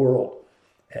 different world.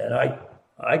 And I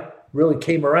really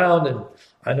came around, and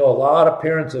I know a lot of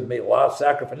parents have made a lot of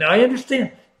sacrifice. Now, I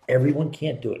understand everyone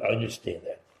can't do it. I understand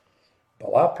that. But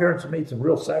a lot of parents have made some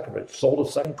real sacrifice. Sold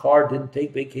a second car, didn't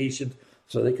take vacations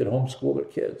so they could homeschool their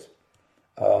kids.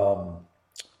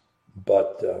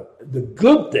 But the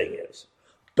good thing is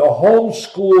the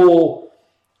homeschool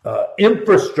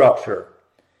infrastructure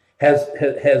has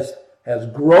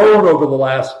grown over the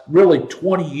last really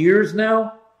 20 years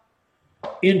now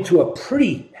into a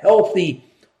pretty healthy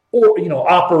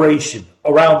operation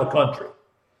around the country.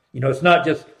 It's not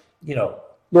just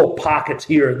little pockets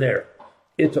here and there.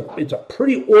 It's a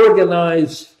pretty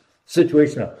organized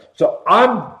situation now. So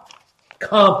I'm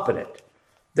confident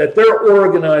that they're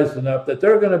organized enough that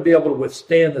they're going to be able to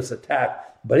withstand this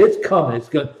attack. But it's coming. It's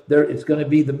going to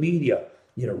be the media,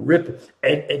 rip.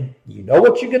 And you know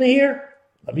what you're going to hear?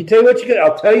 Let me tell you what you're going to.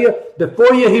 I'll tell you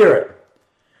before you hear it.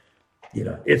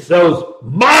 It's those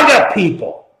MAGA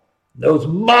people, those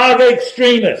MAGA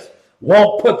extremists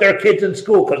won't put their kids in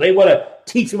school because they want to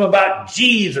teach them about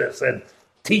Jesus and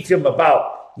teach them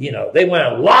about, they want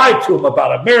to lie to them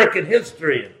about American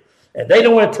history. And they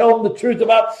don't want to tell them the truth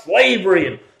about slavery.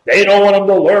 And they don't want them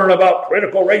to learn about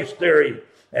critical race theory.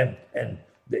 And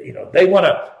they want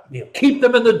to keep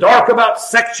them in the dark about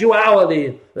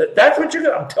sexuality. That's what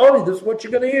I'm telling you, this is what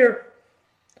you're going to hear.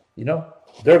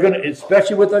 They're going to,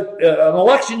 especially with an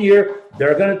election year,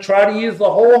 they're going to try to use the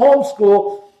whole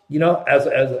homeschool,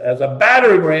 as a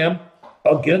battering ram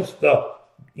against the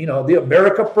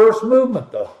America First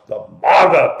movement, the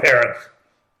MAGA parents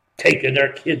taking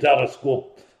their kids out of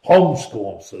school,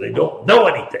 homeschool them so they don't know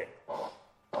anything.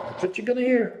 That's what you're going to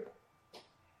hear.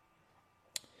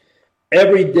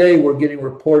 Every day we're getting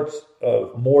reports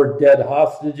of more dead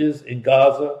hostages in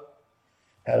Gaza.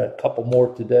 Had a couple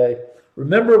more today.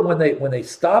 Remember when they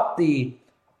stopped the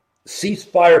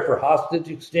ceasefire for hostage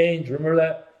exchange? Remember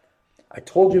that? I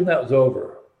told you when that was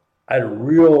over, I had a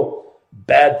real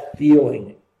bad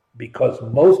feeling because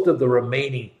most of the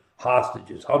remaining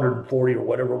hostages, 140 or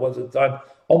whatever it was at the time,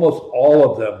 almost all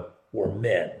of them were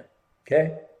men.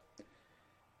 Okay?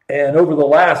 And over the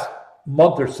last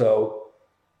month or so,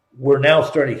 we're now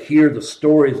starting to hear the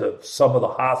stories of some of the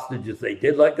hostages they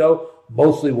did let go.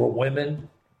 Mostly were women,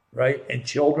 right? And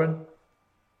children.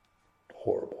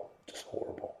 Horrible. Just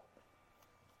horrible.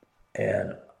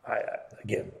 And I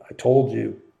told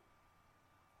you,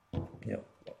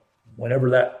 whenever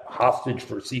that hostage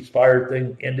for ceasefire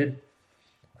thing ended,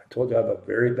 I told you I have a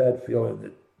very bad feeling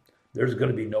that there's going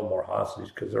to be no more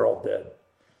hostages because they're all dead.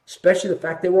 Especially the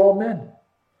fact they were all men.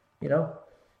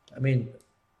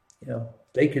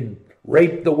 They can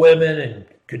rape the women and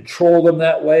control them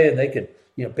that way, and they can,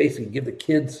 basically give the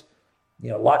kids,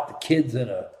 lock the kids in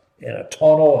a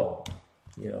tunnel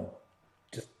and,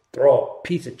 just throw a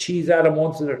piece of cheese at them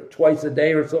once or twice a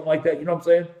day or something like that. You know what I'm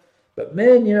saying? But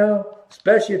men,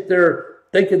 especially if they're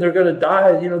thinking they're going to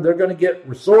die. They're going to get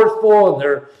resourceful, and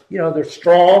they're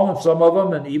strong, and some of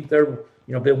them, and even they're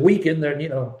been weakened.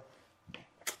 They're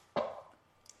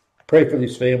pray for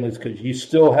these families, because you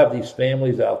still have these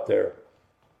families out there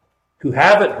who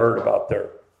haven't heard about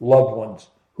their loved ones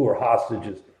who are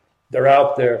hostages. They're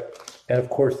out there, and of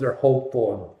course they're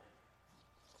hopeful, and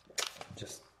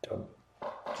just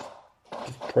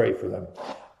pray for them.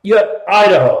 Yet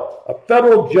Idaho, a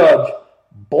federal judge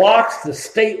blocks the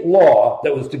state law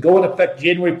that was to go into effect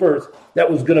January 1st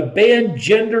that was going to ban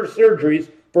gender surgeries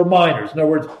for minors. In other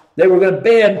words, they were going to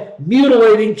ban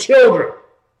mutilating children.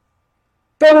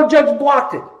 Federal judge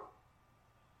blocked it.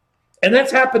 And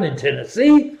that's happened in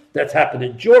Tennessee. That's happened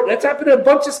in Georgia. That's happened in a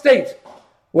bunch of states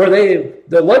where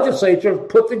the legislature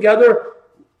put together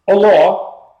a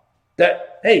law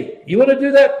that, hey, you want to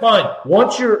do that? Fine.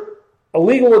 Once you're a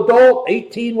legal adult,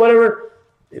 18, whatever,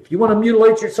 if you want to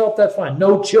mutilate yourself, that's fine.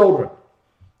 No children.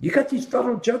 You got these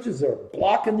federal judges that are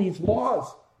blocking these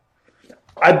laws.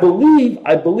 I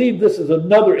believe this is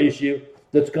another issue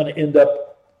that's going to end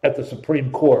up at the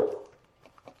Supreme Court,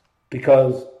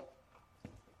 because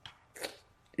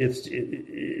it's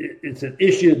an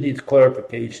issue that needs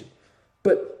clarification.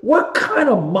 But what kind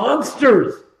of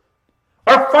monsters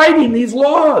are fighting these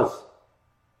laws?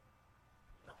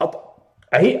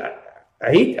 I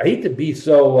hate to be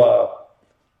so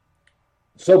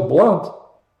blunt,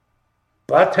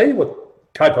 but I'll tell you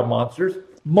what type of monsters: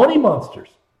 money monsters.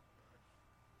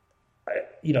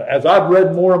 As I've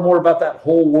read more and more about that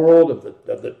whole world of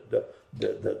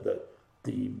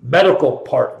the medical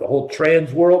part, the whole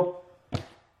trans world,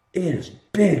 it is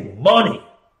big money.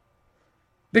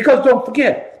 Because don't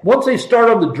forget, once they start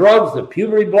on the drugs, the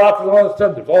puberty blockers and all that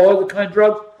stuff, there's all other kind of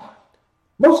drugs.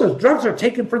 Most of those drugs are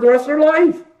taken for the rest of their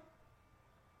life.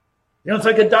 It's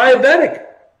like a diabetic.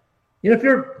 If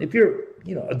you're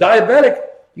a diabetic,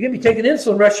 you're gonna be taking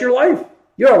insulin the rest of your life.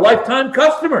 You're a lifetime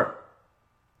customer.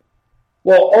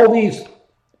 Well, all these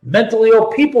mentally ill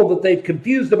people that they've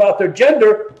confused about their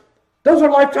gender, those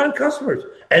are lifetime customers.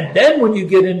 And then when you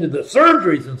get into the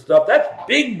surgeries and stuff, that's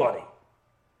big money.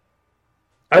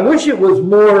 I wish it was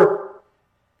more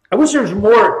evil. I wish it was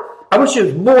more,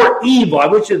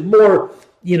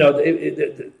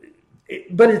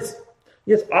 but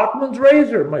it's Occam's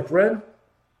razor, my friend.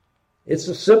 It's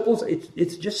the simplest,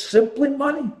 it's just simply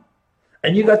money.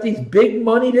 And you got these big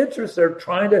moneyed interests that are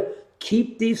trying to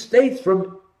keep these states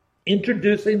from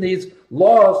introducing these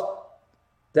laws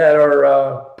that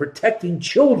are protecting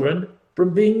children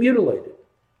from being mutilated.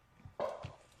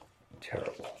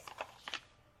 Terrible.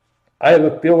 I have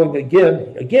a feeling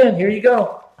again, here you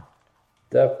go,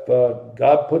 that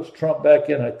God puts Trump back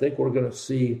in, I think we're going to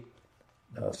see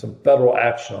some federal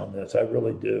action on this. I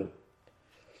really do.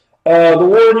 The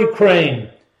war in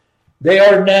Ukraine, they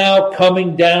are now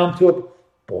coming down to a...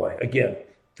 Boy, again,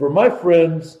 for my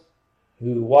friends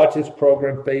who watch this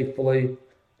program faithfully,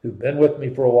 who've been with me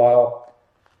for a while,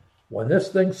 when this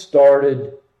thing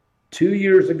started 2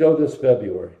 years ago this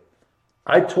February,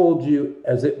 I told you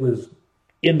as it was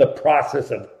in the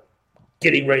process of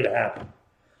getting ready to happen,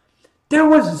 there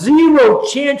was zero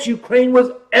chance Ukraine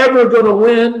was ever going to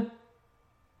win,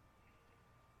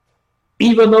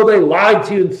 even though they lied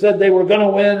to you and said they were going to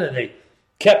win, and they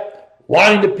kept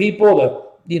lying to people to,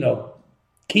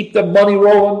 keep the money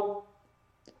rolling.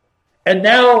 And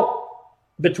now,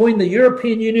 between the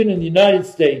European Union and the United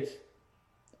States,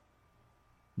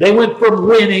 they went from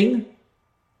winning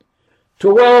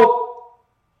to, well,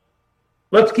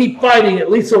 let's keep fighting, at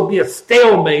least there'll be a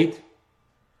stalemate,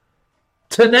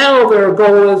 to now their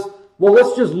goal is, well,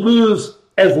 let's just lose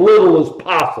as little as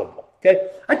possible. Okay?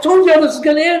 I told you how this is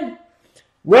going to end.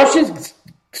 Russia's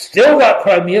still got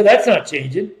Crimea, that's not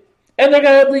changing. And they're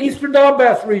going to have the Eastern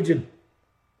Donbass region,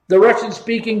 the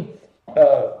Russian-speaking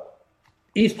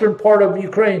eastern part of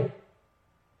Ukraine.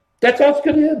 That's how it's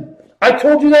going to end. I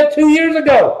told you that 2 years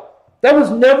ago. That was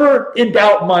never in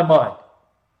doubt in my mind.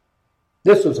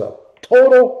 This was a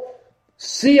total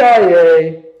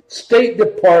CIA, State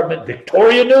Department,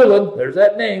 Victoria Nuland, there's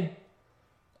that name,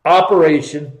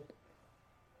 operation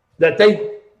that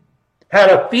they had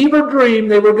a fever dream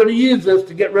they were going to use this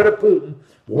to get rid of Putin.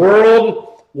 World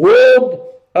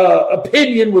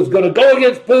opinion was going to go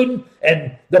against Putin,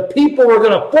 and the people were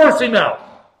going to force him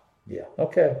out. Yeah,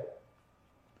 okay.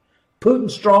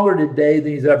 Putin's stronger today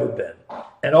than he's ever been.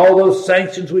 And all those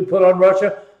sanctions we put on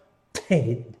Russia,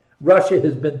 Russia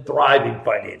has been thriving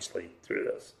financially through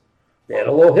this. They had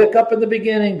a little hiccup in the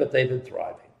beginning, but they've been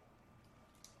thriving.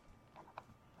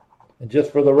 And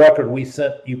just for the record, we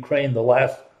sent Ukraine the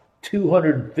last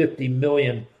 $250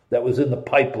 million that was in the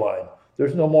pipeline.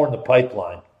 There's no more in the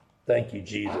pipeline. Thank you,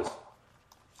 Jesus.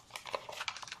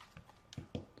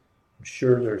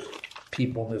 sure there's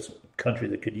people in this country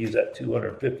that could use that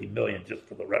 $250 million just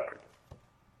for the record.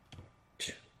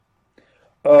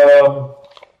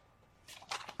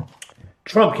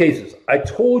 Trump cases. I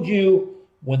told you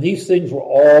when these things were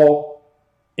all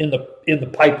in the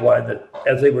pipeline, that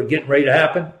as they were getting ready to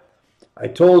happen, I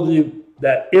told you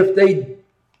that if they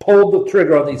pulled the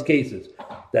trigger on these cases,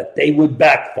 that they would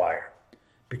backfire.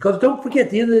 Because don't forget,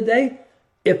 at the end of the day,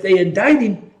 if they indict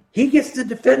him, he gets to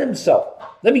defend himself.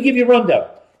 Let me give you a rundown.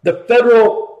 The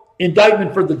federal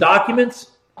indictment for the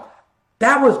documents,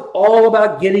 that was all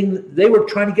about they were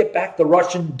trying to get back the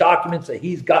Russian documents that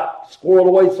he's got squirreled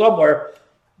away somewhere,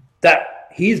 that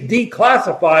he's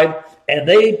declassified, and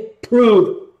they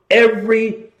proved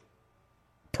every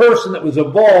person that was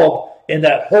involved in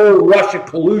that whole Russia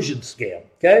collusion scam,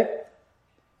 okay?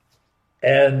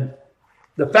 And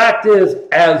the fact is,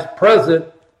 as president,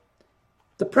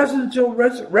 the Presidential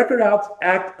Record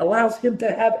Act allows him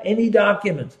to have any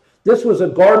documents. This was a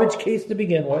garbage case to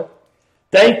begin with.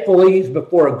 Thankfully, he's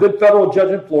before a good federal judge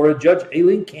in Florida, Judge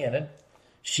Aileen Cannon.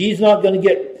 She's not going to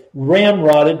get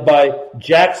ramrodded by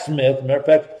Jack Smith. Matter of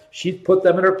fact, she's put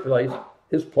them in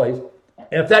his place.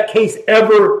 And if that case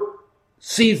ever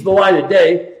sees the light of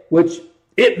day, which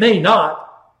it may not,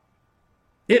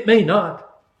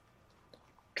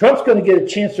 Trump's going to get a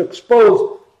chance to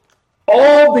expose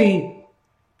all the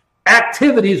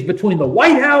activities between the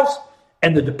White House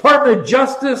and the Department of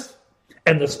Justice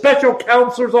and the Special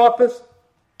Counselor's Office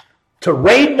to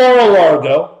raid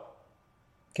Mar-a-Lago,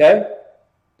 okay?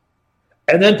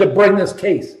 And then to bring this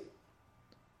case.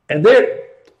 And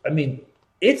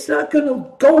it's not going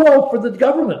to go well for the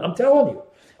government, I'm telling you.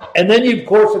 And then you, of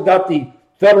course, have got the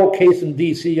federal case in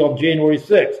D.C. on January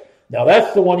 6th. Now,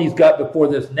 that's the one he's got before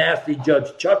this nasty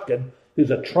Judge Chutkan, who's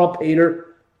a Trump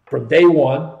hater from day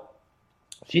one.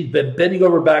 She's been bending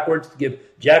over backwards to give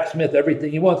Jack Smith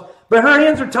everything he wants. But her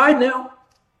hands are tied now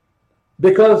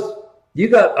because you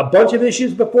got a bunch of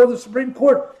issues before the Supreme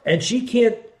Court, and she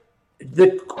can't,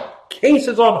 the case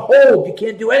is on hold. You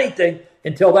can't do anything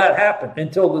until that happens,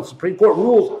 until the Supreme Court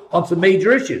rules on some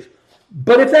major issues.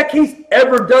 But if that case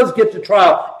ever does get to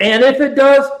trial, and if it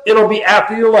does, it'll be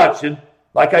after the election.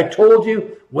 Like I told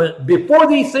you, before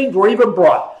these things were even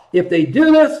brought. If they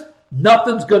do this,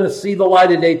 nothing's going to see the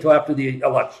light of day till after the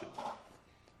election.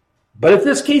 But if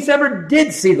this case ever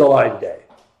did see the light of day,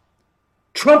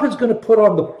 Trump is going to put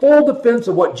on the full defense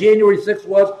of what January 6th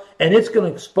was, and it's going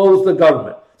to expose the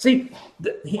government. See,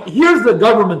 here's the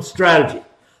government strategy.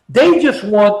 They just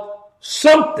want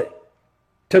something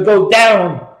to go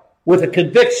down with a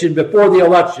conviction before the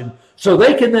election so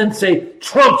they can then say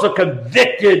Trump's a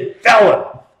convicted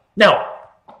felon. Now,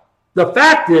 the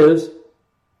fact is,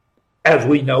 as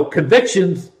we know,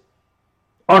 convictions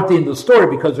aren't the end of the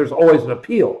story because there's always an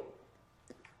appeal.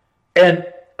 And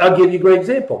I'll give you a great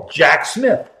example. Jack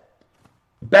Smith.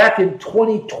 Back in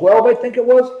 2012, I think it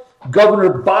was,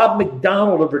 Governor Bob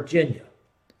McDonnell of Virginia.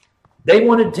 They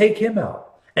wanted to take him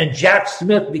out. And Jack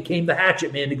Smith became the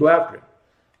hatchet man to go after him.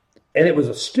 And it was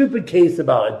a stupid case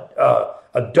about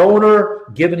a donor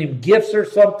giving him gifts or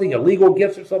something, illegal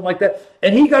gifts or something like that.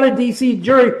 And he got a D.C.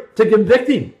 jury to convict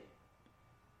him.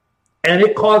 And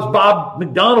it caused Bob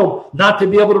McDonnell not to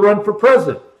be able to run for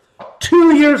president.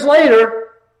 2 years later,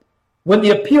 when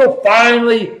the appeal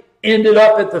finally ended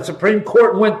up at the Supreme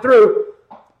Court and went through,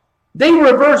 they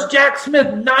reversed Jack Smith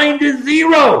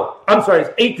 9-0. I'm sorry,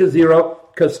 it's 8-0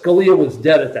 because Scalia was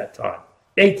dead at that time.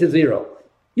 8-0.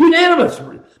 Unanimous.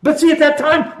 But see, at that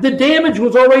time, the damage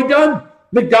was already done.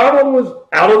 McDonnell was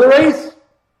out of the race.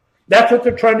 That's what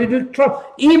they're trying to do to Trump.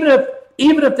 Even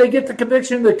if they get the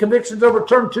conviction's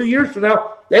overturned 2 years from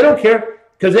now, they don't care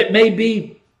because it may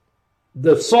be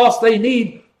the sauce they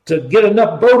need to get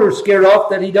enough voters scared off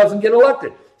that he doesn't get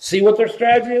elected. See what their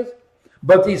strategy is?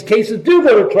 But these cases do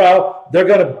go to trial, they're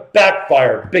going to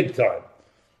backfire big time.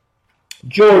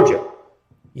 Georgia,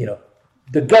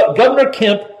 the Governor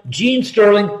Kemp, Gene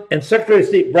Sterling, and Secretary of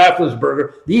State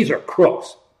Rafflesberger, these are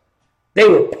crooks. They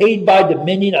were paid by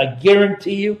Dominion, I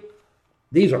guarantee you.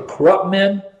 These are corrupt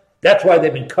men. That's why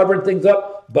they've been covering things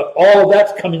up. But all of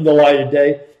that's coming to light of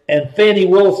day. And Fannie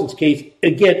Willis's case,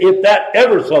 again, if that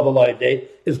ever saw the light of day,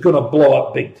 is going to blow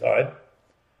up big time.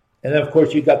 And then, of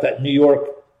course, you got that New York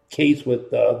case with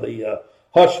the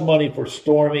hush money for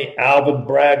Stormy, Alvin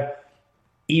Bragg.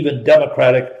 Even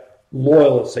Democratic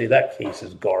loyalists say that case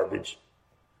is garbage.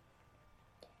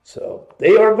 So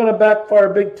they are going to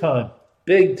backfire big time.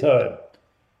 Big time.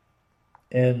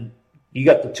 And you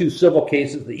got the two civil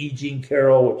cases, the E. Jean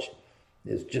Carroll, which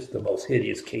is just the most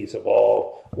hideous case of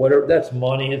all. Whatever, that's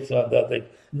money. It's not nothing.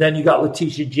 And then you got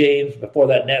Letitia James before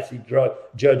that nasty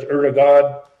Judge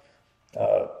Erdogan.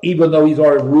 Even though he's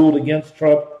already ruled against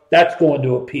Trump, that's going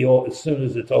to appeal as soon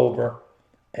as it's over.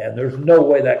 And there's no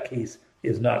way that case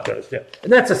is not going to stand.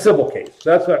 And that's a civil case.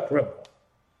 That's not criminal.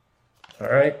 All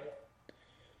right?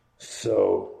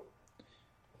 So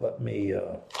let me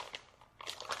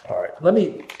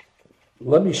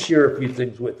share a few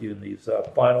things with you in these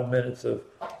final minutes of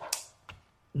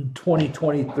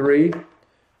 2023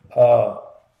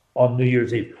 on New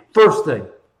Year's Eve. First thing,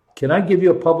 can I give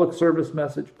you a public service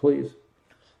message, please?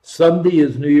 Sunday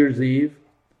is New Year's Eve.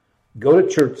 Go to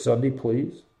church Sunday,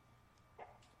 please.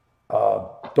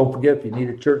 Don't forget, if you need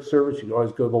a church service, you can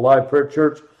always go to the LivePrayer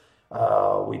Church.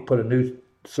 We put a new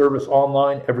service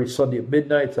online every Sunday at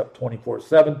midnight. It's up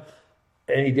 24/7.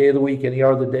 Any day of the week, any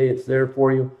hour of the day, it's there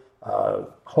for you.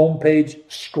 Homepage,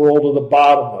 scroll to the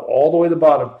bottom, all the way to the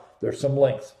bottom. There's some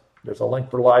links. There's a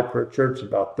link for LivePrayer Church,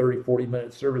 about 30,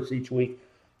 40-minute service each week.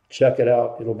 Check it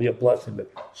out. It'll be a blessing.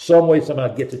 But some way, somehow,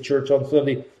 get to church on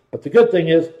Sunday. But the good thing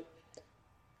is,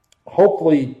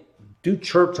 hopefully, do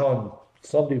church on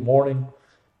Sunday morning.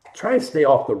 Try to stay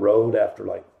off the road after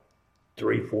like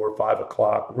 3, 4, 5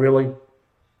 o'clock. Really,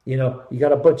 you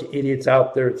got a bunch of idiots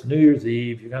out there. It's New Year's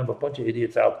Eve. You're gonna have a bunch of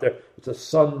idiots out there. It's a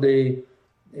Sunday.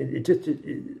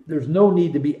 There's no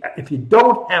need to be. If you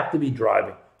don't have to be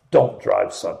driving, don't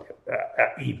drive Sunday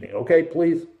evening. Okay,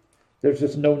 please. There's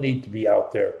just no need to be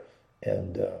out there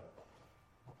and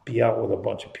be out with a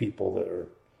bunch of people that are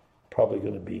probably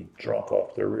going to be drunk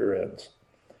off their rear ends.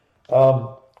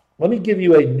 Let me give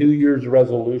you a New Year's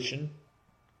resolution.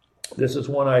 This is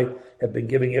one I have been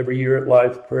giving every year at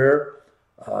LivePrayer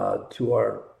to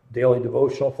our daily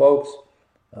devotional folks.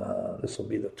 This will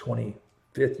be the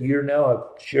 25th year now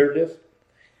I've shared this.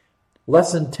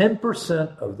 Less than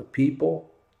 10% of the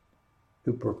people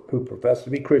who profess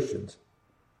to be Christians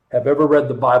have ever read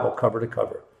the Bible cover to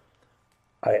cover.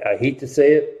 I hate to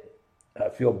say it. I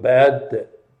feel bad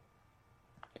that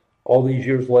all these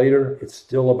years later, it's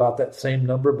still about that same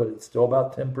number, but it's still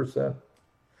about 10%.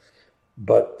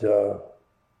 But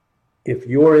if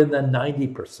you're in the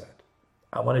 90%,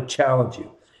 I want to challenge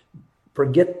you.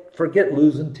 Forget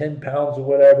losing 10 pounds or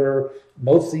whatever.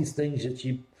 Most of these things that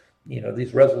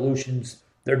these resolutions,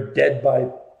 they're dead by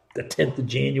the 10th of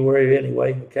January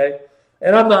anyway, okay?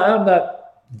 And I'm not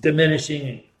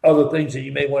diminishing other things that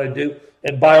you may want to do.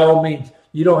 And by all means,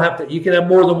 you can have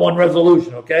more than one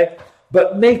resolution, okay?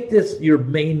 But make this your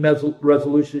main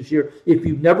resolution this year. If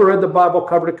you've never read the Bible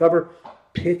cover to cover,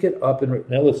 pick it up and read.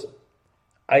 Now listen,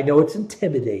 I know it's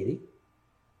intimidating,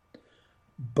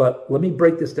 but let me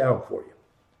break this down for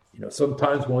you.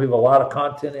 Sometimes when we have a lot of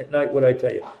content at night, what I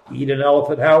tell you, eat an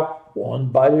elephant how? One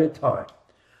bite at a time.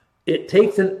 It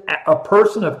takes a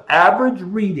person of average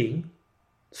reading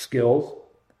skills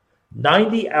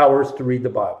 90 hours to read the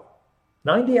Bible.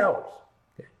 90 hours.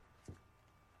 Okay.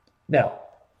 Now,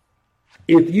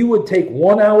 if you would take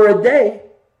 1 hour a day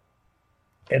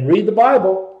and read the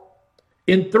Bible,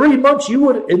 in 3 months you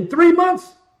would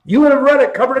have read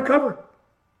it cover to cover.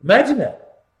 Imagine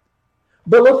that.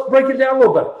 But let's break it down a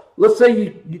little bit. Let's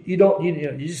say you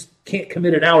just can't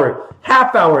commit an hour,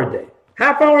 half hour a day.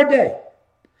 Half hour a day.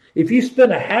 If you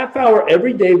spend a half hour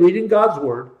every day reading God's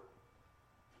Word,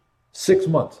 6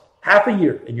 months, half a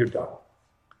year, and you're done.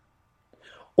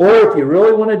 Or if you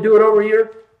really want to do it over a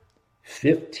year,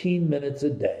 15 minutes a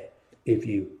day. If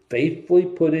you faithfully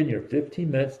put in your 15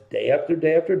 minutes day after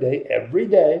day after day, every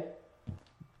day,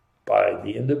 by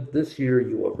the end of this year,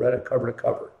 you will have read it cover to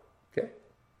cover. Okay?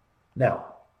 Now,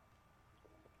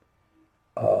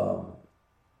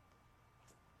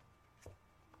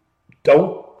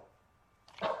 don't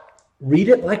read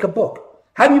it like a book.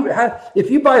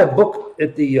 If you buy a book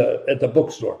at the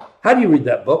bookstore, how do you read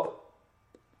that book?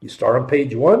 You start on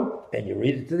page 1 and you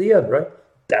read it to the end, right?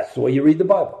 That's the way you read the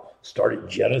Bible. Start at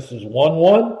Genesis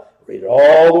 1:1, read it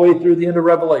all the way through the end of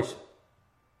Revelation.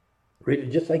 Read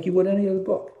it just like you would any other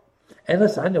book. And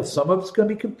listen, I know some of it's going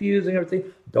to be confusing,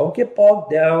 everything. Don't get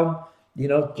bogged down.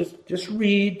 Just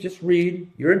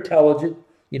read. You're intelligent.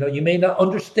 You may not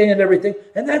understand everything,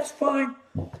 and that's fine.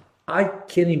 I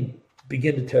can't even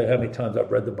begin to tell you how many times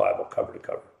I've read the Bible cover to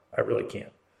cover. I really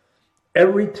can't.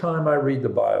 Every time I read the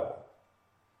Bible,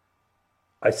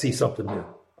 I see something new.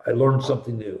 I learn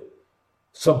something new.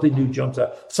 Something new jumps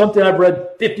out. Something I've read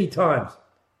 50 times.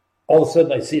 All of a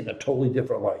sudden I see it in a totally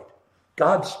different light.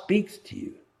 God speaks to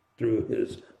you through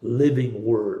his living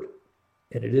word.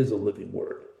 And it is a living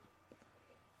word.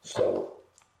 So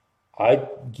I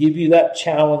give you that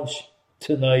challenge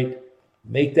tonight.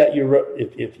 Make that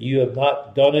if you have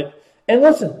not done it. And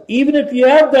listen, even if you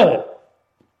have done it,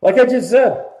 like I just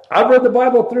said, I've read the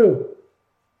Bible through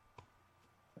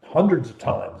hundreds of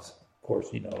times. Of course,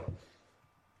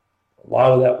 A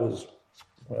lot of that was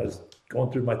when I was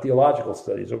going through my theological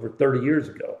studies over 30 years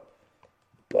ago.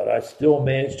 But I still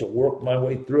managed to work my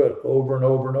way through it over and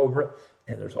over and over.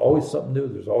 And there's always something new.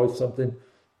 There's always something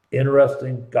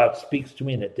interesting. God speaks to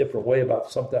me in a different way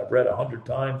about something I've read 100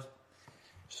 times.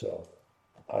 So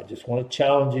I just want to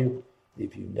challenge you.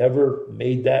 If you've never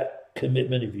made that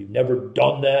commitment, if you've never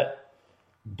done that,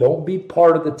 don't be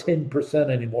part of the 10%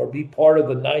 anymore. Be part of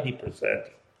the 90%.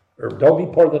 Or don't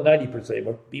be part of the 90%,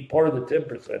 but be part of the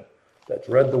 10% that's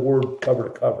read the word cover to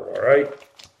cover, all right?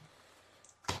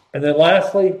 And then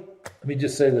lastly, let me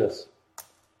just say this.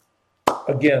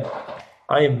 Again,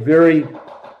 I am very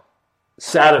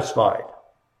satisfied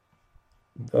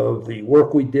of the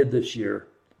work we did this year.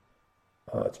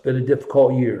 It's been a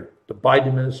difficult year. The Biden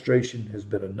administration has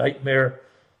been a nightmare.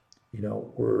 You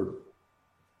know, we're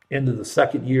into the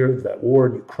second year of that war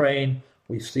in Ukraine.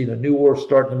 We've seen a new war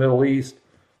start in the Middle East.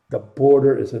 The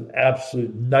border is an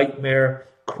absolute nightmare.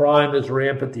 Crime is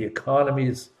rampant. The economy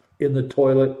is in the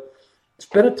toilet. It's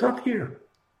been a tough year.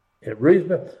 It really has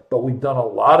been, but we've done a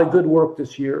lot of good work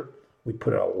this year. We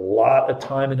put in a lot of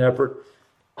time and effort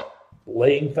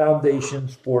laying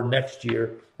foundations for next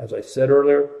year. As I said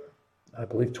earlier, I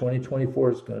believe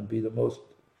 2024 is going to be the most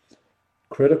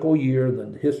critical year in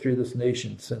the history of this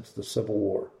nation since the Civil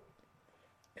War.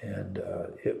 And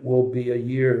it will be a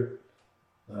year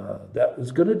that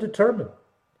is going to determine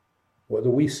whether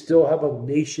we still have a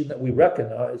nation that we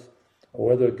recognize or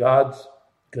whether God's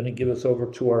going to give us over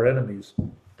to our enemies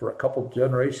for a couple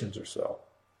generations or so.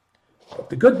 But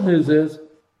the good news is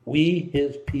we,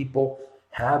 his people,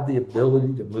 have the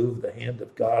ability to move the hand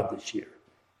of God this year.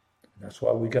 And that's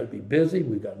why we got to be busy.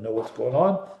 We got to know what's going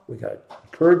on. We got to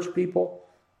encourage people,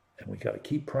 and we got to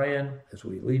keep praying as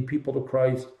we lead people to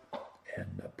Christ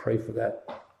and pray for that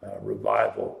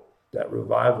revival that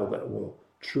will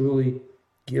truly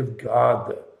give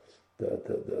God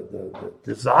the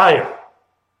desire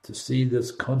to see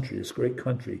this country, this great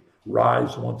country,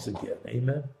 rise once again.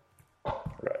 Amen? All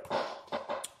right.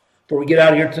 Before we get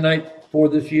out of here tonight for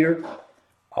this year,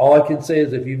 all I can say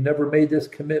is if you've never made this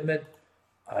commitment,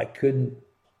 I couldn't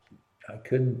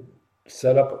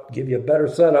give you a better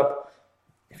setup.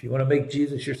 If you want to make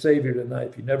Jesus your Savior tonight,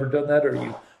 if you've never done that, or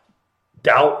you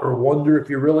doubt or wonder if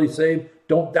you're really saved,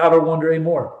 don't doubt or wonder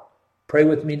anymore. Pray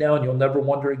with me now and you'll never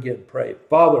wonder again. Pray.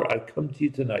 Father, I come to you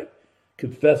tonight,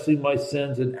 confessing my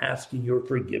sins and asking your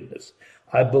forgiveness.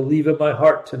 I believe in my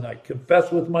heart tonight,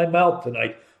 confess with my mouth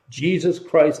tonight, Jesus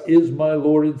Christ is my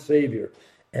Lord and Savior.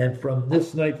 And from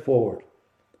this night forward,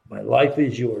 my life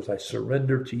is yours. I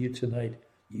surrender to you tonight.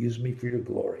 Use me for your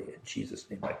glory. In Jesus'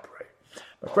 name I pray.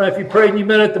 My friend, if you prayed and you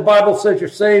meant it, the Bible says you're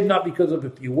saved, not because of a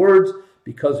few words,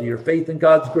 because of your faith in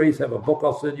God's grace. I have a book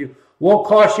I'll send you. Won't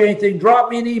cost you anything. Drop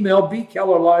me an email,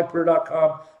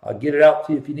 bkellerliveprayer.com. I'll get it out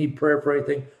to you if you need prayer for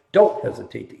anything. Don't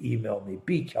hesitate to email me,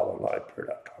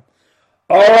 bkellerliveprayer.com.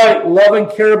 All right, love and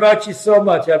care about you so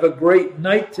much. Have a great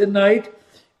night tonight.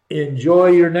 Enjoy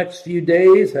your next few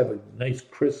days. Have a nice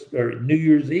New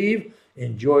Year's Eve.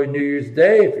 Enjoy New Year's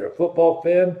Day. If you're a football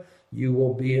fan, you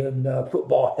will be in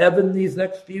football heaven these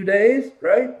next few days,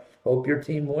 right? Hope your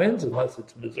team wins, unless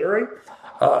it's Missouri.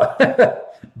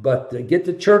 But get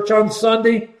to church on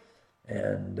Sunday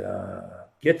and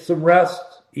get some rest,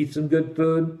 eat some good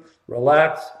food,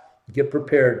 relax, get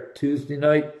prepared. Tuesday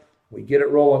night, we get it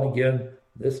rolling again.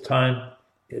 This time,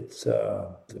 it's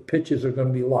the pitches are going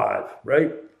to be live,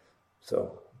 right?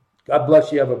 So God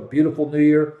bless you. Have a beautiful New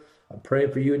Year. I'm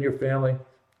praying for you and your family.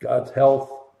 God's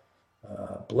health,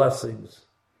 blessings,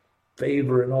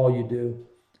 favor in all you do.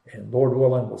 And Lord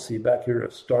willing, we'll see you back here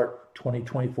to start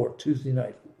 2024 Tuesday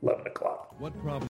night, 11 o'clock. What problem?